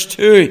 and verse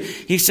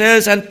 2, he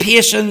says, and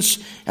patience,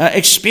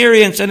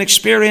 experience, and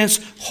experience,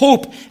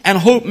 hope, and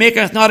hope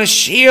maketh not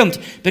ashamed,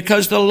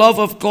 because the love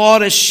of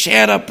God is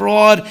shed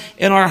abroad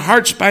in our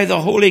hearts by the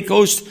Holy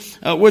Ghost,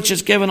 which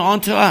is given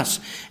unto us.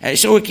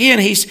 So again,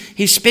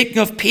 he's speaking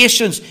of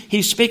patience.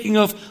 He's speaking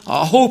of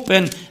hope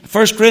in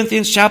 1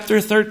 Corinthians chapter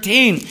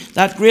 13,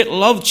 that great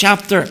love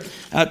chapter.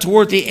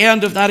 Toward the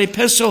end of that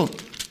epistle,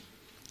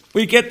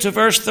 we get to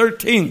verse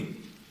 13.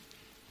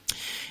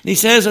 And he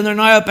says, and there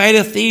now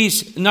abideth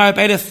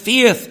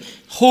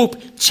faith, hope,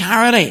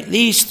 charity,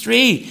 these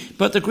three.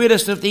 But the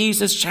greatest of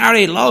these is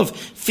charity, love,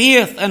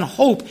 faith, and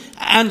hope,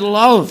 and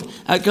love.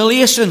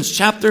 Galatians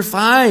chapter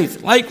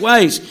 5,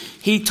 likewise,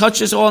 he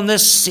touches on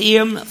this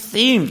same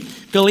theme.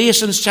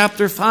 Galatians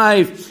chapter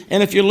 5,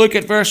 and if you look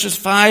at verses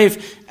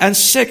 5 and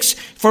 6,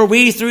 for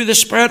we through the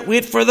Spirit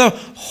wait for the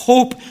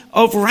hope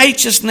of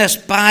righteousness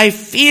by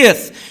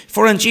faith.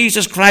 For in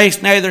Jesus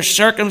Christ neither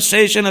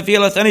circumcision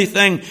availeth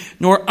anything,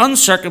 nor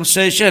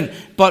uncircumcision,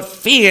 but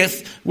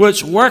faith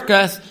which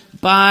worketh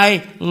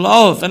by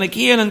love. And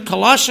again in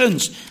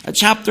Colossians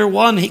chapter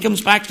 1, he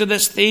comes back to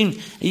this theme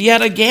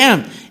yet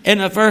again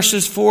in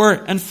verses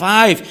 4 and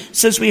 5.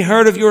 Since we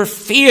heard of your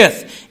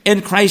faith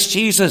in Christ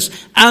Jesus,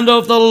 and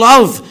of the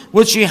love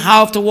which you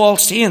have to all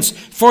saints,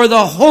 for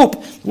the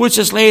hope which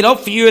is laid up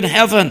for you in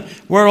heaven,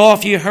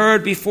 whereof you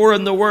heard before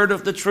in the word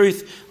of the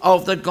truth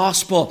of the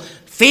gospel.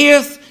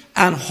 Faith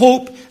and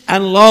hope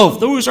and love.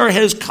 Those are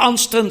his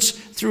constants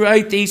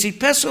throughout these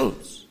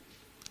epistles.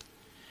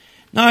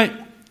 Now,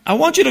 I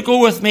want you to go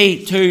with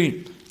me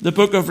to the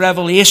book of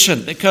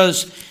Revelation,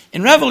 because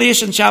in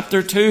Revelation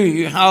chapter 2,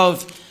 you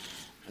have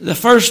the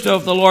first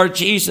of the Lord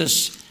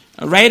Jesus'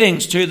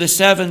 writings to the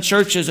 7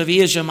 churches of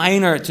Asia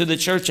Minor, to the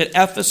church at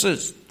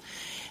Ephesus.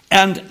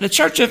 And the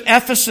church of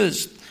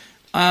Ephesus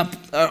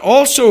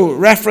also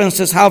referenced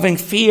as having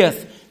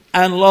faith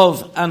and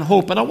love and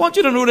hope. And I want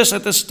you to notice a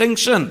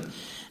distinction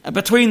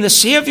between the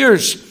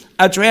Saviour's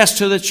address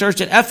to the church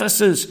at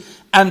Ephesus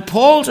and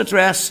Paul's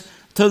address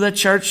to the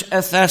church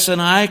at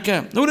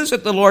Thessalonica. Notice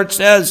that the Lord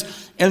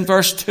says in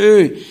verse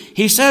 2,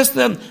 he says to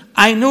them,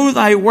 I know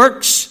thy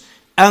works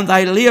and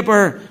thy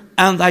labour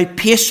and thy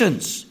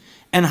patience,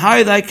 and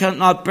how thou canst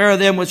not bear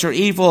them which are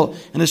evil,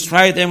 and hast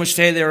tried them which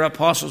say they are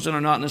apostles and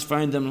are not, and hast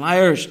found them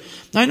liars.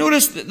 Now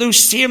notice that those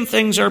same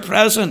things are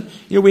present.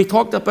 We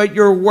talked about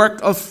your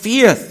work of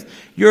faith,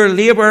 your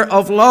labour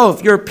of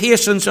love, your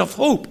patience of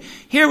hope.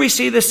 Here we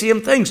see the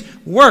same things.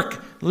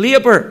 Work,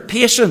 labour,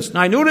 patience.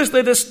 Now notice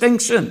the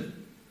distinction.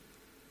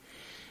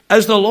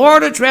 As the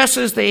Lord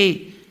addresses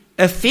the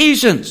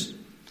Ephesians,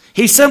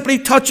 he simply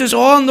touches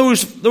on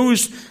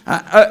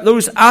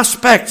those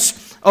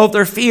aspects of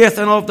their faith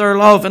and of their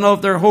love and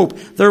of their hope,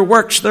 their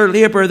works, their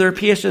labour, their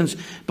patience.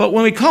 But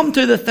when we come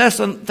to the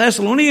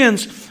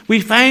Thessalonians,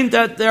 we find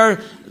that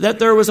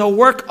there was a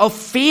work of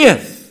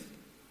faith,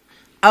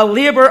 a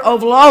labour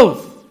of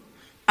love,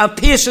 a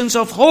patience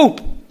of hope.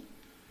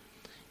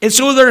 And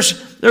so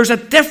there's a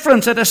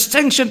difference, a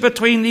distinction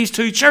between these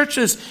two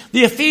churches.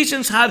 The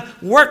Ephesians had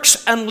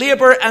works and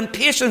labour and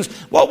patience.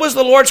 What was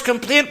the Lord's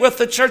complaint with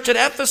the church at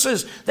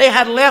Ephesus? They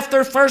had left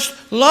their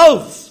first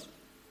love.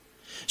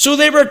 So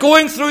they were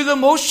going through the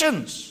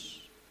motions.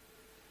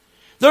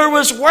 There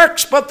was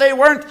works, but they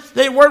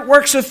weren't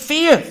works of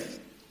faith.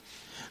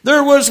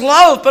 There was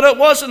love, but it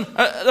wasn't,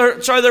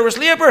 there was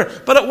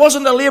labour, but it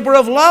wasn't a labour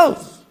of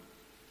love.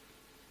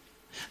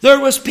 There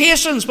was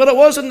patience, but it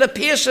wasn't the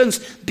patience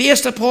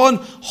based upon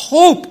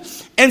hope.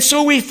 And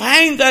so we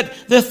find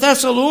that the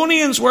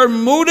Thessalonians were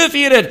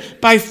motivated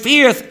by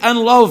faith and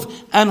love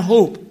and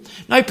hope.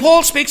 Now,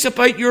 Paul speaks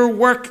about your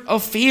work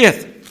of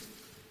faith.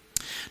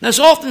 Now, it's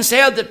often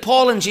said that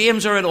Paul and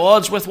James are at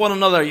odds with one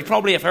another. You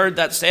probably have heard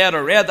that said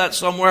or read that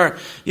somewhere.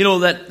 You know,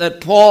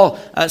 that Paul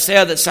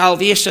said that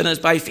salvation is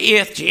by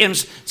faith.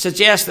 James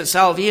suggests that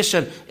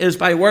salvation is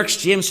by works.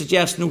 James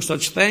suggests no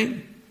such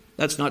thing.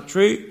 That's not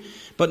true.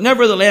 But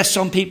nevertheless,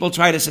 some people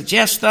try to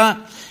suggest that.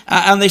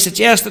 And they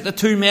suggest that the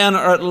two men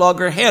are at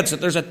loggerheads, that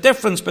there's a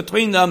difference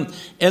between them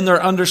in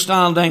their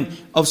understanding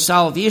of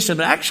salvation.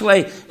 But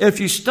actually,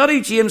 if you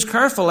study James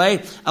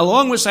carefully,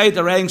 along with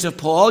the writings of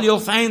Paul, you'll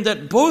find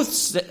that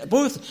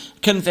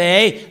both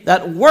convey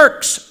that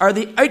works are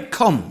the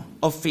outcome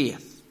of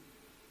faith.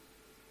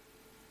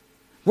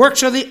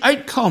 Works are the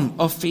outcome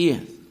of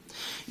faith.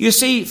 You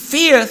see,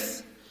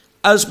 faith,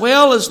 as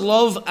well as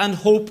love and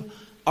hope,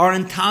 are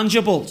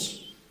intangibles.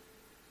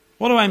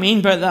 What do I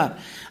mean by that?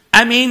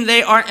 I mean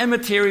they are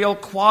immaterial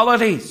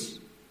qualities.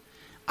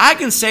 I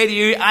can say to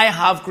you, I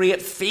have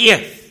great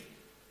faith.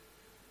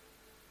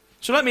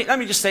 So let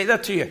me just say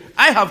that to you.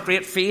 I have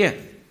great faith.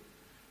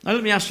 Now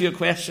let me ask you a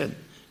question.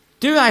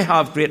 Do I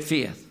have great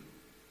faith?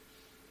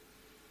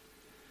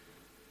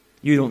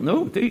 You don't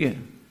know, do you?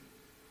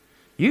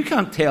 You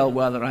can't tell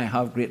whether I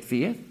have great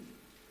faith.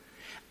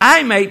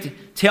 I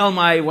might tell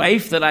my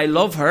wife that I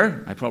love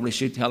her. I probably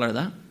should tell her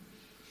that.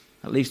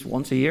 At least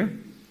once a year.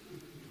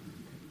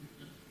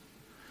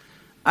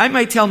 I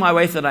might tell my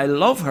wife that I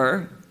love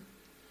her,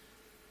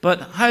 but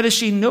how does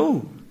she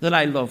know that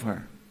I love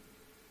her?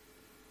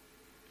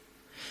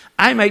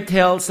 I might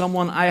tell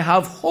someone I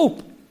have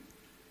hope,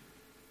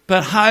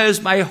 but how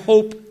is my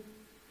hope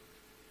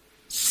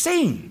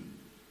seen?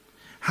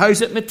 How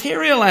is it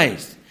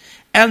materialized?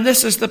 And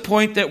this is the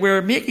point that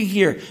we're making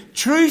here.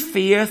 True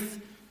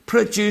faith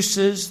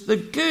produces the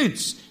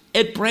goods.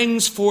 It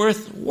brings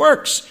forth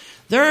works.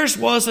 Theirs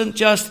wasn't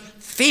just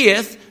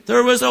faith,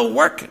 there was a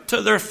work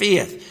to their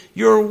faith.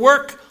 Your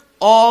work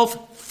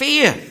of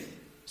faith.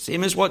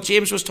 Same as what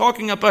James was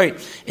talking about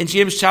in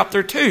James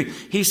chapter 2.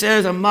 He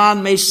says, a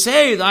man may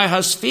say, thou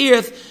hast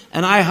faith,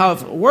 and I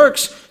have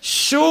works.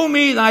 Show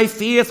me thy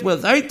faith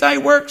without thy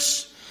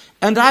works,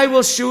 and I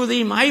will show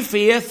thee my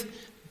faith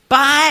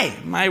by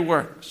my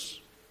works.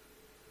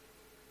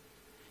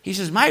 He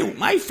says,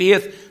 my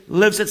faith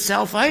lives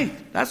itself out.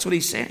 That's what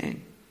he's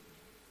saying.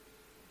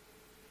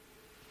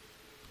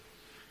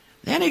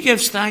 Then he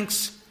gives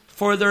thanks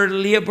for their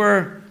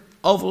labour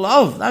of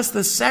love. That's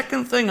the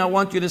second thing I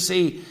want you to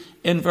see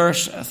in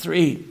verse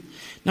 3.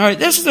 Now,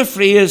 this is a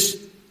phrase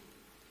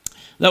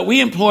that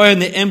we employ in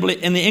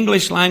the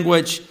English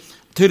language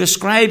to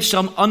describe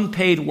some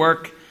unpaid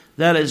work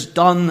that is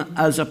done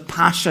as a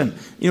passion.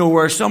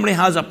 Where somebody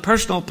has a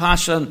personal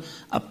passion,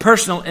 a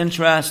personal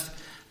interest,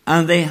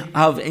 and they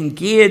have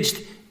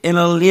engaged in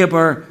a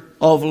labor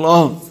of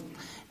love.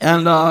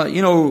 And,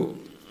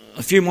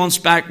 a few months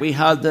back we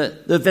had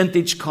the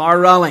vintage car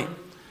rally.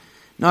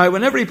 Now,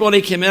 when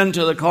everybody came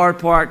into the car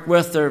park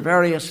with their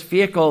various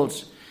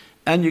vehicles,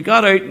 and you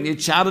got out and you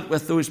chatted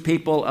with those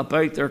people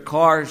about their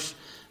cars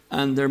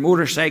and their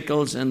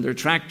motorcycles and their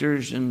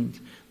tractors and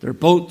their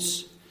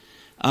boats,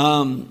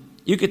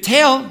 you could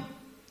tell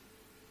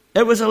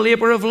it was a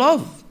labor of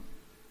love.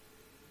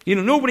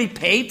 Nobody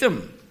paid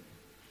them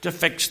to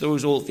fix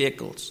those old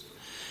vehicles.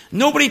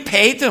 Nobody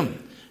paid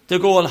them to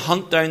go and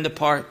hunt down the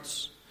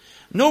parts.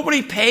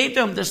 Nobody paid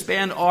them to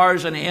spend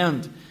hours on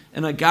end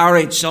in a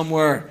garage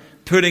somewhere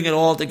putting it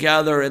all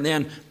together and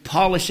then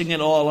polishing it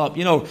all up.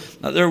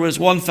 There was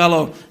one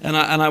fellow, and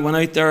I went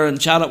out there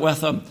and chatted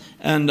with him,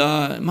 and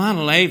man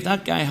alive,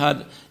 that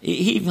guy he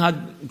even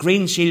had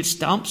Green Shield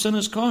stamps in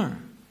his car.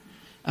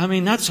 I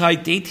mean, that's how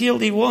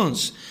detailed he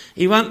was.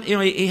 He went,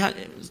 he had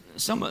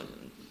some.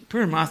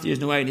 Poor Matthew has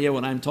no idea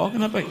what I'm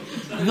talking about.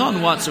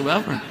 None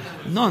whatsoever.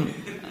 None.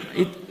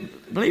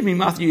 Believe me,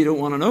 Matthew, you don't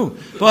want to know.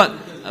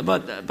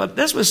 But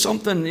this was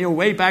something,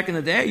 way back in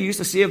the day. You used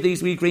to save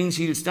these wee Green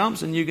Shield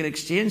stamps and you could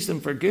exchange them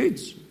for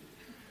goods.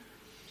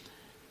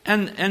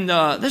 And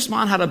this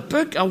man had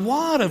a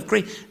wad of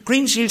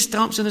Green Shield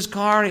stamps in his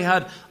car. He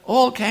had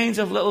all kinds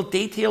of little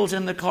details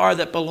in the car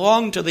that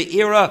belonged to the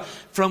era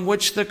from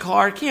which the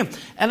car came.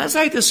 And as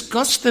I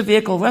discussed the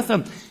vehicle with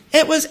him,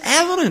 it was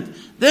evident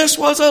this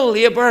was a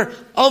labor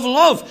of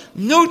love.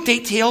 No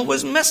detail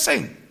was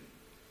missing.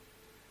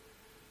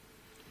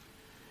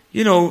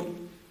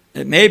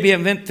 It may be a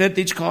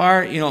vintage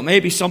car. It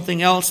may be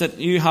something else that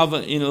you have,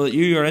 that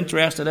you are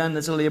interested in.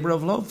 That's a labor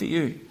of love for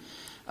you.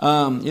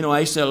 I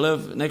used to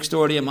live next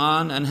door to a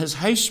man, and his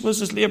house was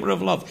his labor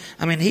of love.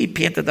 I mean, he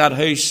painted that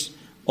house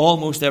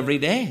almost every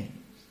day.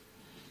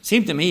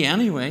 Seemed to me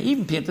anyway. He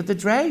even painted the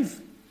drive.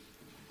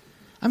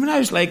 I mean, I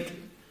was like,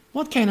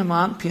 what kind of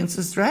man paints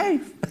his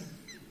drive?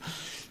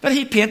 But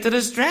he painted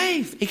his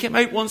drive. He came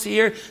out once a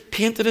year,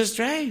 painted his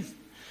drive.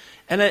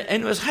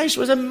 And his house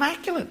was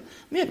immaculate.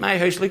 Made my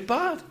house look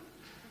bad.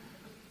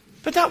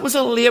 But that was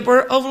a labor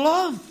of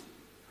love.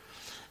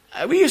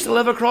 We used to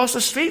live across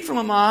the street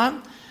from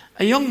a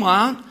young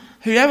man,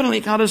 who evidently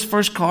had his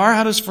first car,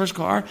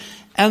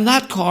 and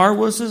that car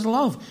was his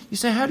love. You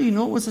say, how do you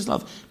know it was his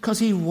love? Because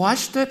he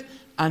washed it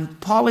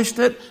and polished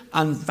it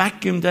and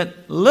vacuumed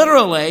it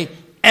literally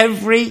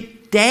every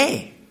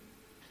day.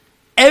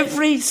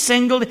 Every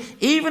single day.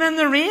 Even in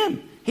the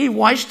rain. He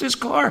washed his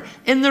car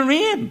in the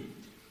rain.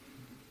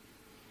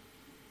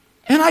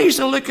 And I used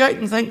to look out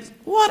and think,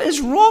 what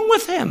is wrong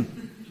with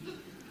him?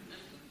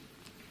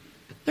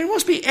 There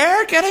must be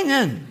air getting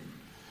in.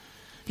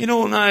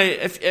 Now,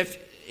 if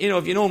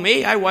you know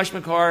me, I wash my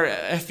car,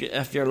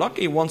 if you're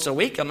lucky, once a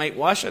week. I might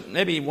wash it,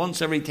 maybe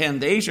once every 10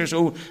 days or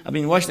so. I've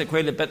been washing it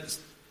quite a bit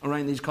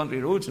around these country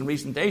roads in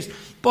recent days.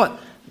 But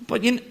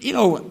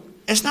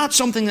it's not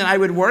something that I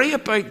would worry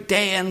about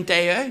day in,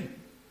 day out.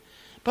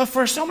 But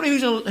for somebody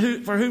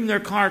for whom their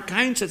car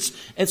counts,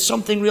 it's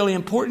something really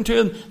important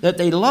to them, that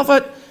they love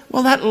it.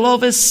 Well, that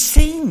love is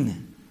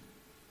seen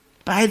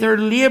by their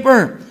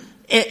labor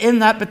in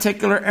that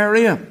particular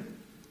area.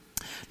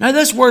 Now,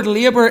 this word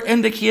labor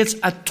indicates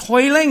a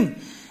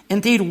toiling,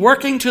 indeed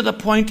working to the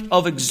point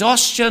of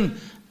exhaustion,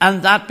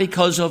 and that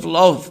because of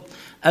love.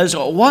 As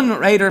one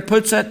writer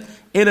puts it,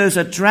 it is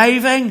a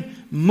driving,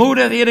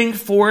 motivating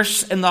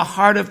force in the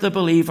heart of the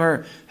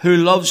believer who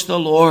loves the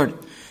Lord.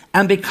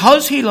 And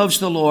because he loves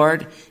the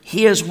Lord,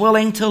 he is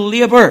willing to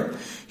labor.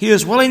 He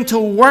is willing to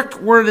work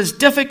where it is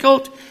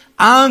difficult,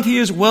 and he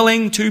is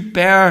willing to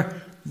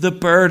bear the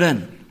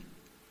burden.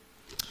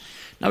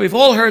 Now, we've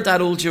all heard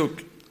that old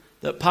joke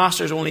that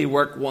pastors only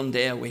work one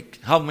day a week.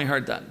 Haven't we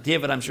heard that?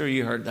 David, I'm sure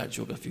you heard that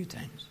joke a few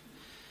times.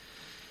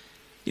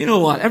 You know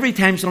what? Every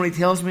time somebody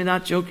tells me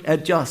that joke,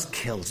 it just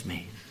kills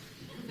me.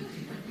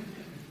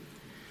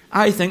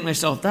 I think to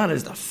myself, that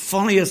is the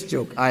funniest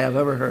joke I have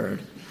ever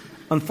heard.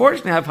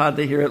 Unfortunately, I've had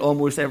to hear it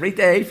almost every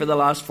day for the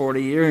last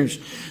 40 years.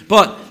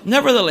 But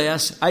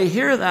nevertheless, I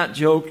hear that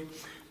joke,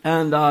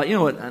 and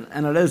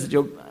and it is a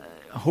joke.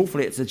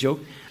 Hopefully it's a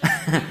joke.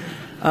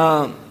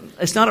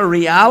 It's not a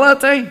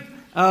reality,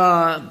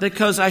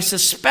 because I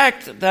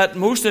suspect that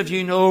most of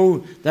you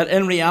know that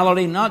in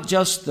reality, not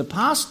just the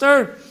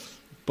pastor,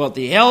 but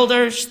the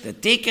elders, the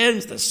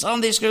deacons, the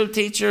Sunday school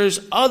teachers,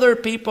 other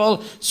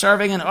people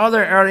serving in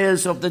other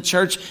areas of the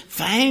church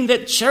find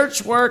that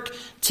church work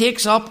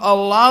takes up a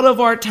lot of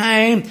our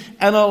time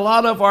and a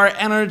lot of our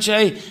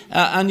energy.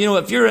 And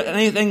if you're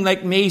anything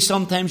like me,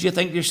 sometimes you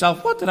think to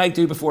yourself, what did I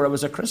do before I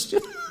was a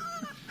Christian?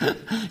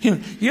 You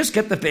just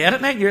get to bed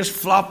at night, you just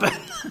flop in.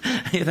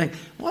 You think,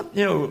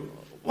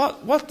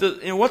 what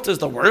does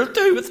the world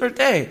do with their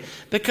day?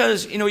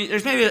 Because,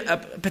 there's maybe a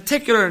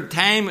particular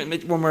time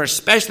when we're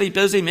especially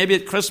busy, maybe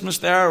at Christmas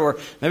there, or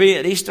maybe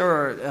at Easter,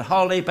 or a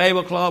holiday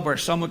Bible club, or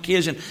some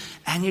occasion,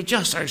 and you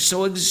just are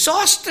so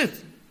exhausted.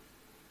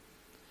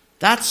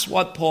 That's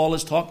what Paul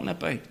is talking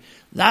about.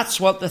 That's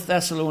what the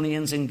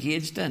Thessalonians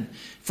engaged in.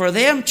 For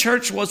them,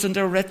 church wasn't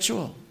a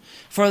ritual.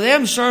 For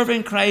them,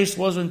 serving Christ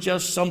wasn't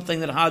just something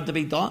that had to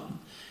be done.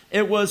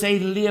 It was a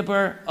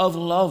labor of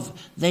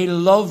love. They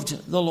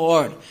loved the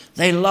Lord.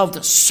 They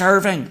loved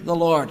serving the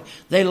Lord.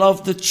 They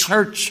loved the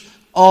church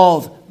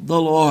of the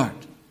Lord.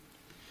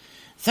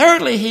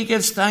 Thirdly, he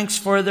gives thanks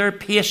for their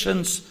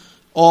patience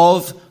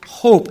of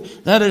hope.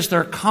 That is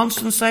their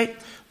constancy,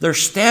 their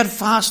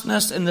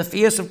steadfastness in the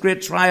face of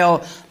great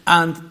trial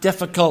and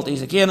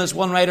difficulties. Again, as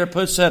one writer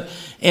puts it,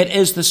 it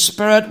is the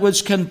Spirit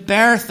which can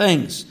bear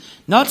things,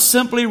 not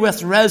simply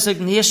with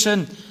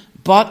resignation,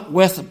 but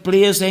with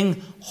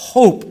blazing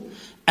hope.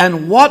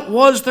 And what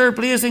was their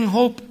blazing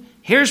hope?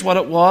 Here's what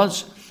it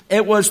was.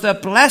 It was the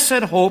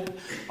blessed hope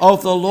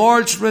of the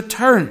Lord's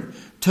return,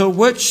 to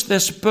which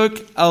this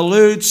book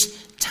alludes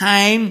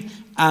time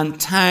and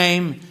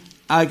time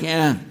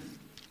again.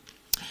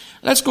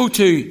 Let's go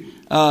to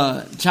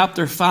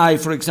chapter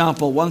 5, for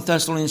example, 1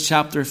 Thessalonians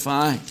chapter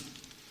 5.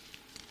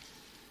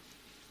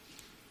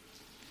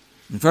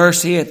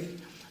 Verse 8, it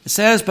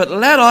says, "But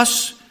let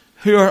us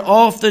who are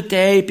of the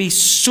day be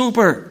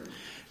sober,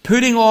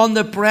 putting on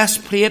the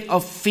breastplate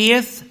of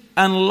faith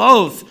and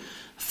love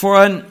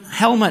for an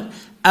helmet,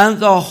 and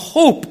the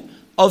hope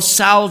of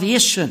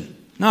salvation."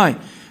 Now,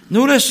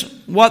 notice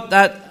what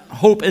that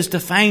hope is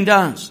defined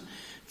as.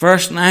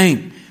 Verse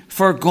 9,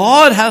 "For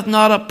God hath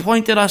not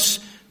appointed us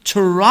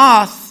to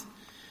wrath,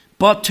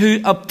 but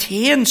to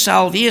obtain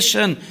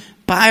salvation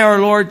by our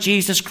Lord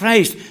Jesus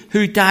Christ,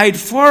 who died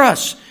for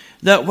us,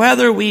 that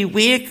whether we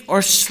wake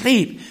or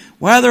sleep,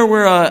 whether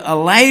we're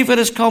alive at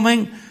his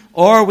coming,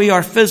 or we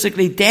are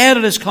physically dead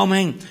at his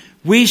coming,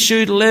 we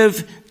should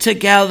live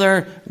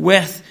together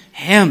with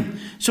him."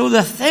 So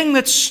the thing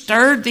that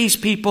stirred these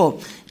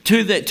people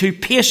to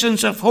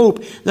patience of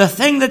hope, the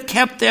thing that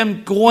kept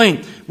them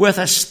going with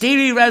a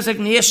steely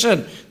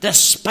resignation,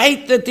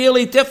 despite the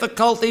daily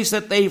difficulties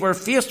that they were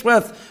faced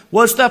with,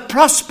 was the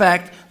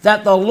prospect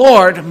that the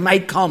Lord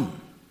might come.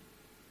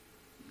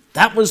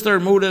 That was their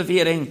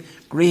motivating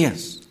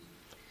grace.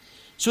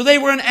 So they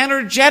were an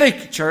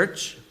energetic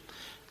church.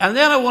 And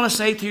then I want to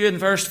say to you in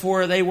verse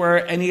 4, they were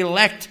an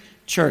elect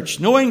church.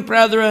 "Knowing,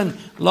 brethren,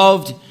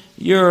 loved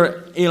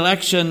your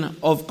election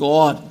of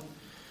God."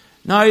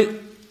 Now,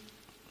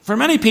 for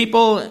many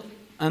people,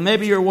 and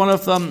maybe you're one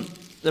of them,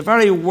 the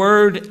very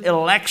word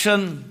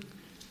election,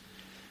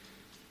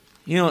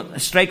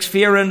 strikes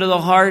fear into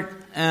the heart.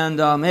 And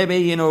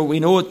maybe, we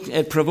know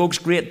it provokes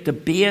great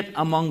debate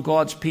among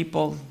God's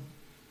people.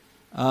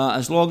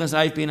 As long as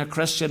I've been a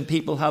Christian,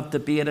 people have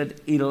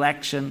debated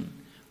election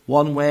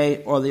one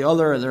way or the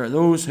other. There are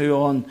those who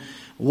on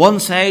one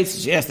side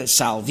suggest that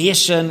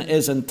salvation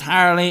is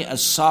entirely a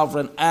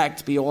sovereign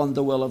act beyond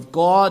the will of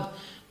God.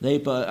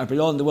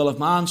 Beyond the will of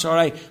man,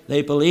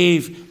 They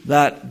believe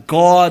that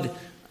God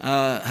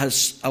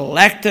has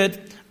elected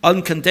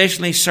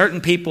unconditionally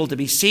certain people to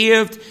be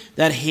saved,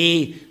 that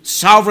he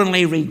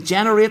sovereignly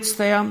regenerates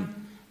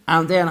them,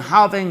 and then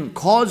having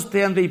caused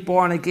them to be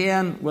born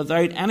again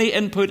without any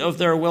input of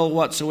their will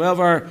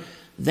whatsoever,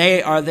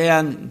 they are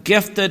then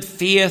gifted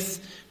faith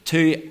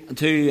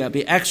to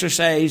be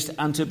exercised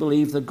and to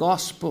believe the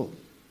gospel.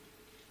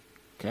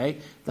 Okay?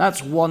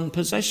 That's one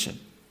position.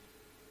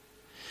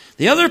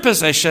 The other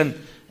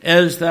position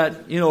is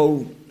that,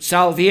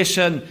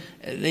 salvation,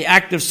 the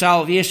act of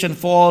salvation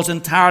falls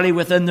entirely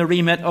within the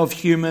remit of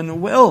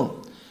human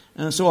will.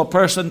 And so a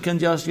person can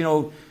just,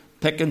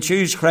 pick and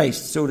choose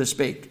Christ, so to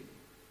speak,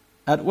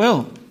 at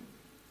will.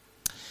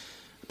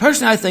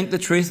 Personally, I think the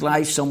truth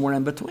lies somewhere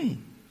in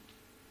between.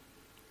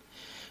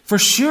 For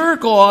sure,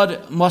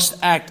 God must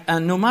act,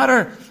 and no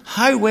matter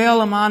how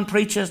well a man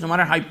preaches, no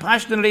matter how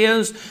passionate he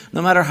is,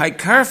 no matter how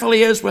careful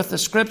he is with the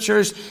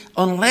Scriptures,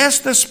 unless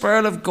the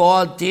Spirit of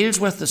God deals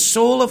with the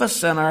soul of a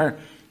sinner,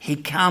 he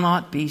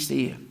cannot be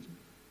saved.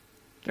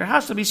 There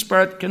has to be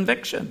Spirit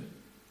conviction.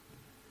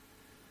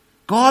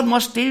 God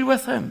must deal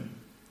with him.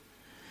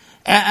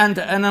 And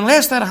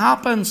unless that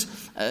happens,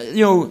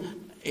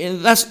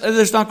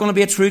 there's not going to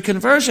be a true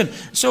conversion.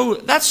 So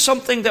that's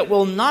something that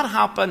will not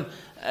happen.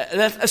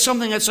 That's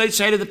something that's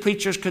outside of the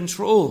preacher's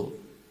control.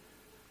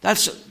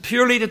 That's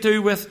purely to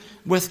do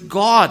with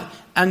God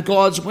and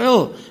God's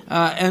will.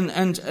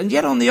 And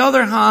yet, on the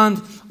other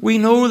hand, we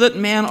know that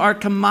men are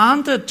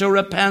commanded to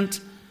repent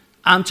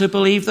and to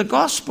believe the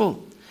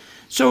gospel.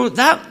 So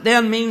that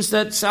then means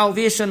that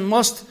salvation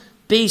must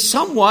be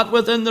somewhat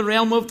within the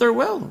realm of their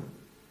will.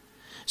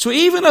 So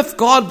even if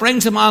God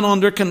brings a man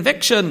under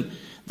conviction,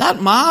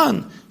 that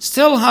man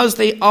still has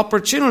the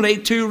opportunity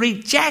to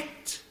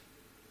reject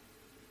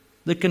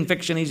the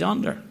conviction he's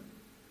under,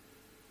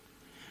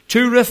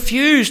 to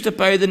refuse to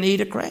bow the knee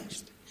to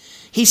Christ.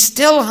 He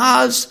still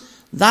has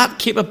that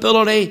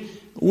capability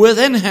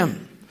within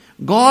him.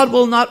 God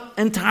will not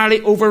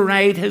entirely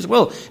override his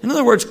will. In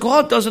other words,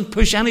 God doesn't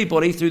push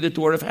anybody through the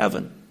door of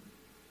heaven.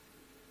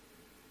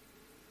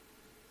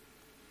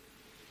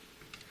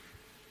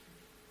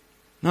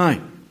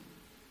 Now,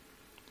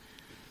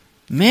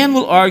 men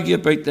will argue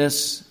about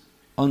this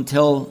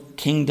until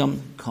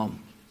kingdom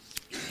come.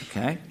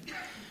 Okay?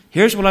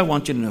 Here's what I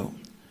want you to know.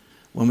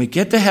 When we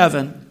get to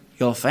heaven,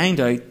 you'll find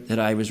out that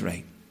I was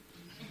right.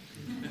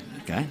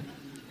 Okay?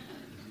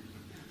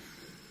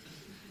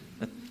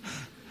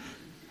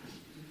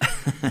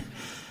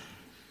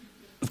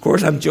 Of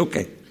course, I'm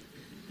joking.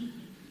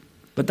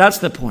 But that's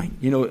the point.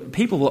 You know,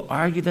 people will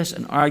argue this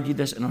and argue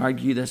this and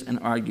argue this and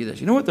argue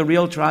this. You know what the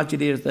real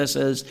tragedy of this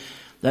is?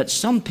 That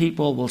some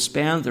people will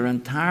spend their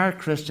entire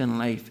Christian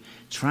life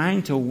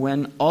trying to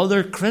win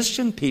other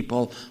Christian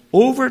people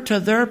over to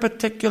their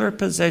particular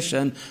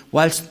position,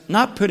 whilst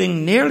not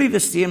putting nearly the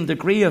same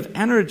degree of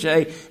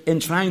energy in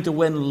trying to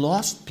win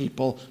lost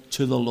people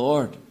to the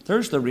Lord.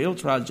 There's the real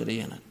tragedy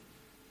in it.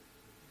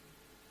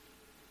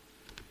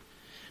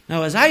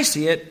 Now, as I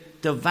see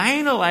it,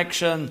 divine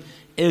election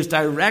is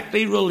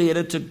directly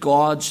related to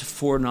God's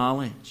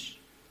foreknowledge.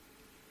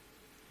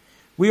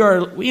 We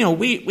are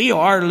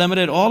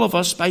limited, all of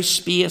us, by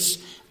space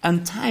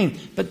and time.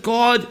 But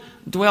God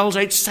dwells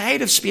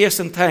outside of space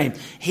and time.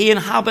 He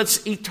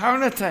inhabits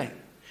eternity.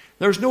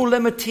 There's no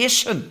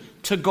limitation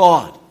to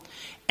God.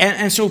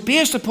 And so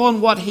based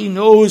upon what he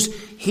knows,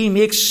 he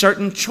makes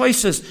certain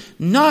choices.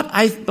 Not,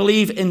 I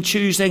believe, in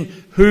choosing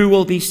who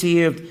will be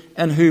saved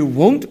and who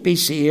won't be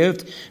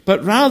saved,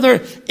 but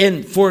rather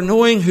in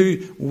foreknowing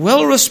who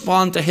will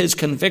respond to his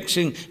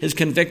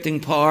convicting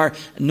power,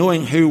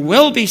 knowing who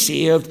will be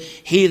saved.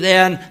 He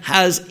then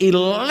has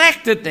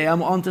elected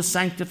them unto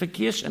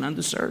sanctification and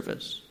to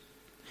service.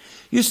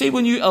 You see,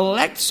 when you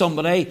elect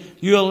somebody,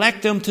 you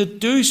elect them to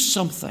do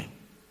something.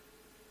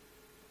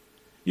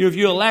 If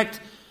you elect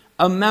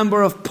a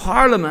member of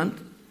Parliament,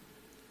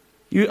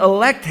 you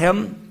elect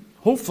him,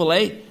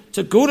 hopefully,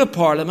 to go to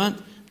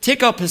Parliament,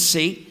 take up his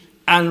seat,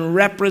 and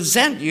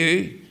represent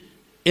you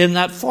in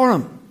that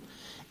forum.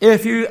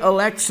 If you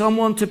elect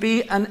someone to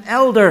be an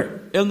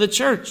elder in the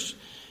church,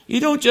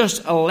 you don't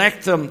just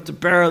elect them to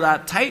bear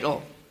that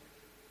title.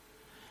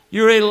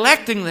 You're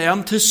electing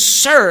them to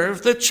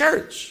serve the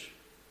church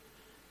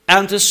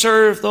and to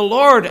serve the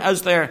Lord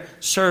as they're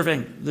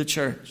serving the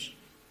church.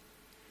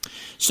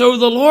 So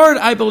the Lord,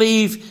 I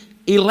believe,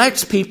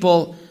 elects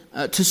people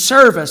to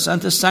service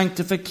and to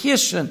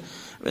sanctification.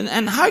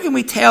 And how can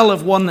we tell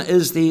if one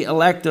is the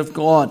elect of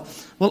God?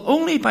 Well,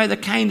 only by the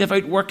kind of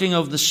outworking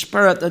of the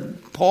Spirit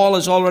that Paul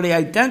has already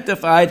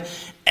identified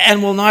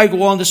and will now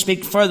go on to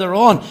speak further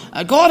on.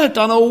 God had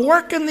done a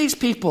work in these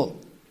people.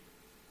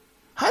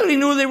 How did he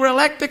know they were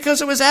elect?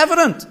 Because it was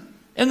evident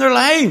in their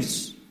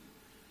lives.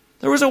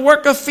 There was a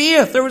work of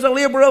faith. There was a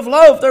labor of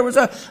love. There was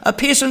a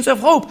patience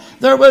of hope.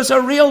 There was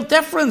a real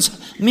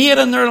difference made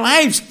in their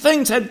lives.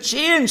 Things had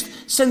changed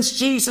since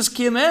Jesus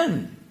came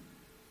in.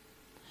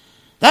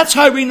 That's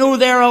how we know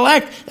they're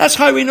elect. That's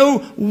how we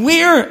know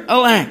we're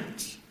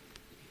elect.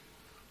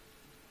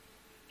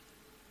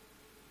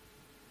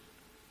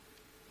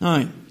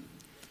 Now,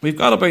 we've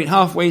got about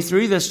halfway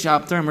through this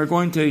chapter, and we're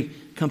going to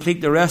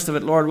complete the rest of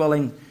it, Lord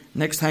willing,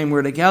 next time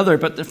we're together.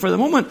 But for the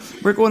moment,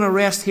 we're going to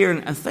rest here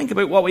and think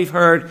about what we've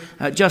heard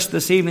just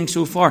this evening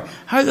so far.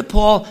 How that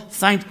Paul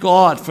thanked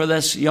God for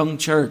this young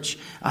church.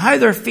 How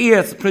their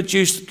faith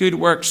produced good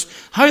works.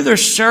 How their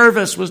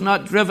service was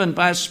not driven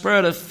by a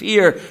spirit of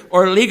fear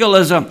or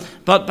legalism,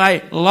 but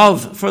by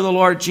love for the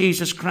Lord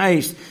Jesus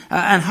Christ.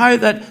 And how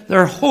that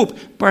their hope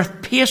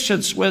birthed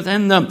patience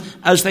within them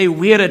as they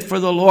waited for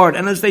the Lord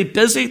and as they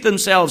busied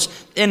themselves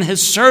in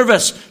his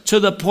service to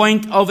the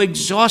point of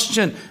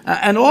exhaustion.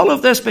 And all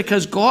of this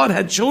because God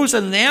had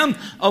chosen them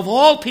of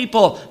all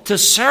people to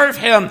serve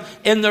him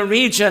in the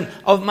region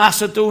of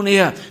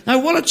Macedonia. Now,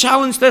 what a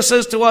challenge this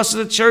is to us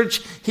as a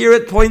church here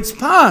at Points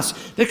Pass,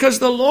 because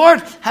the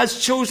Lord has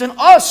chosen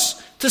us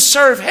to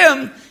serve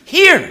him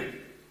here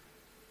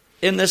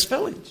in this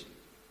village.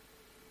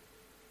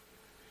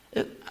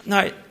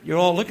 Now, you're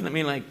all looking at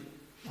me like,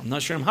 I'm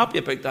not sure I'm happy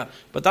about that,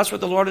 but that's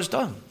what the Lord has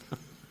done.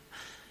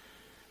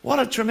 What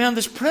a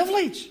tremendous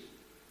privilege.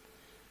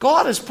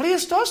 God has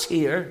placed us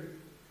here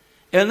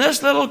in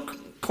this little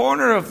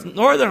corner of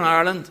Northern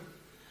Ireland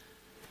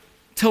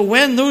to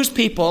win those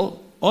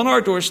people on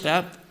our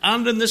doorstep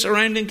and in the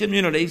surrounding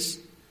communities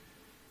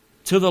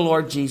to the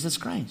Lord Jesus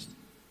Christ.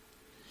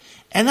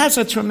 And that's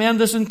a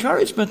tremendous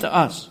encouragement to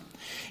us.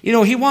 You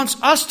know, he wants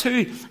us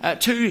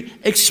to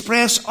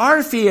express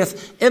our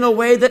faith in a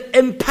way that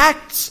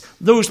impacts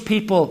those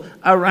people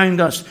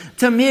around us,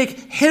 to make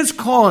his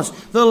cause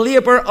the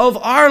labor of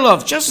our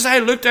love. Just as I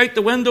looked out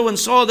the window and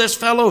saw this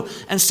fellow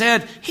and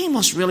said, he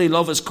must really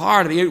love his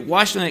car to be out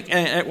washing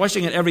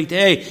it every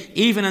day,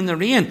 even in the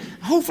rain.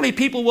 Hopefully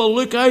people will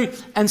look out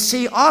and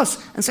see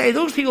us and say,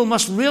 those people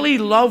must really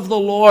love the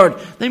Lord.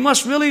 They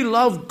must really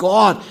love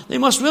God. They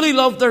must really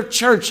love their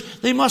church.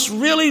 They must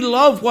really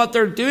love what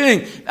they're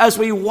doing as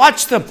we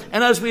watch them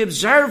and as we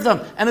observe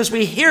them and as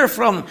we hear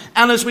from them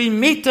and as we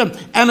meet them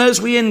and as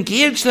we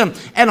engage them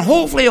them. And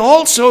hopefully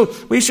also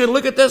we should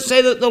look at this and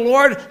say that the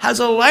Lord has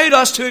allowed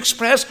us to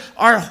express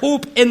our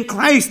hope in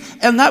Christ.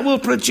 And that will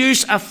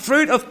produce a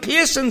fruit of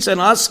patience in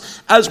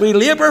us as we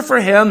labor for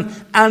him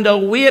and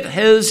await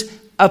his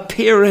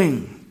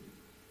appearing.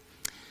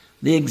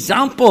 The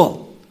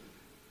example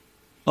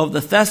of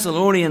the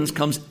Thessalonians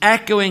comes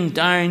echoing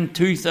down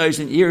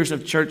 2,000 years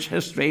of church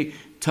history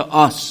to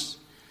us.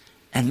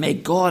 And may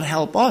God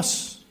help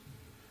us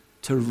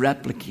to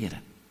replicate it.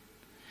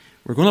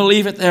 We're going to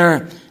leave it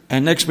there,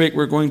 and next week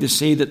we're going to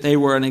see that they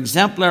were an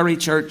exemplary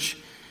church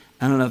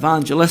and an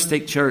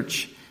evangelistic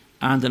church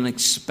and an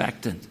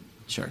expectant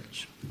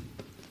church.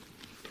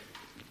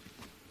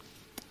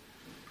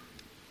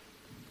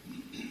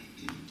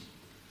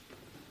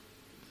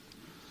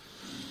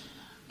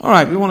 All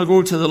right, we want to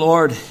go to the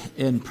Lord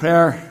in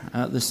prayer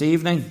this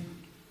evening.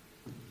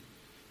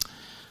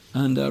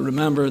 And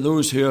remember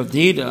those who have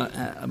need.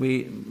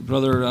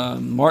 Brother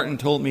Martin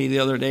told me the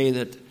other day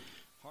that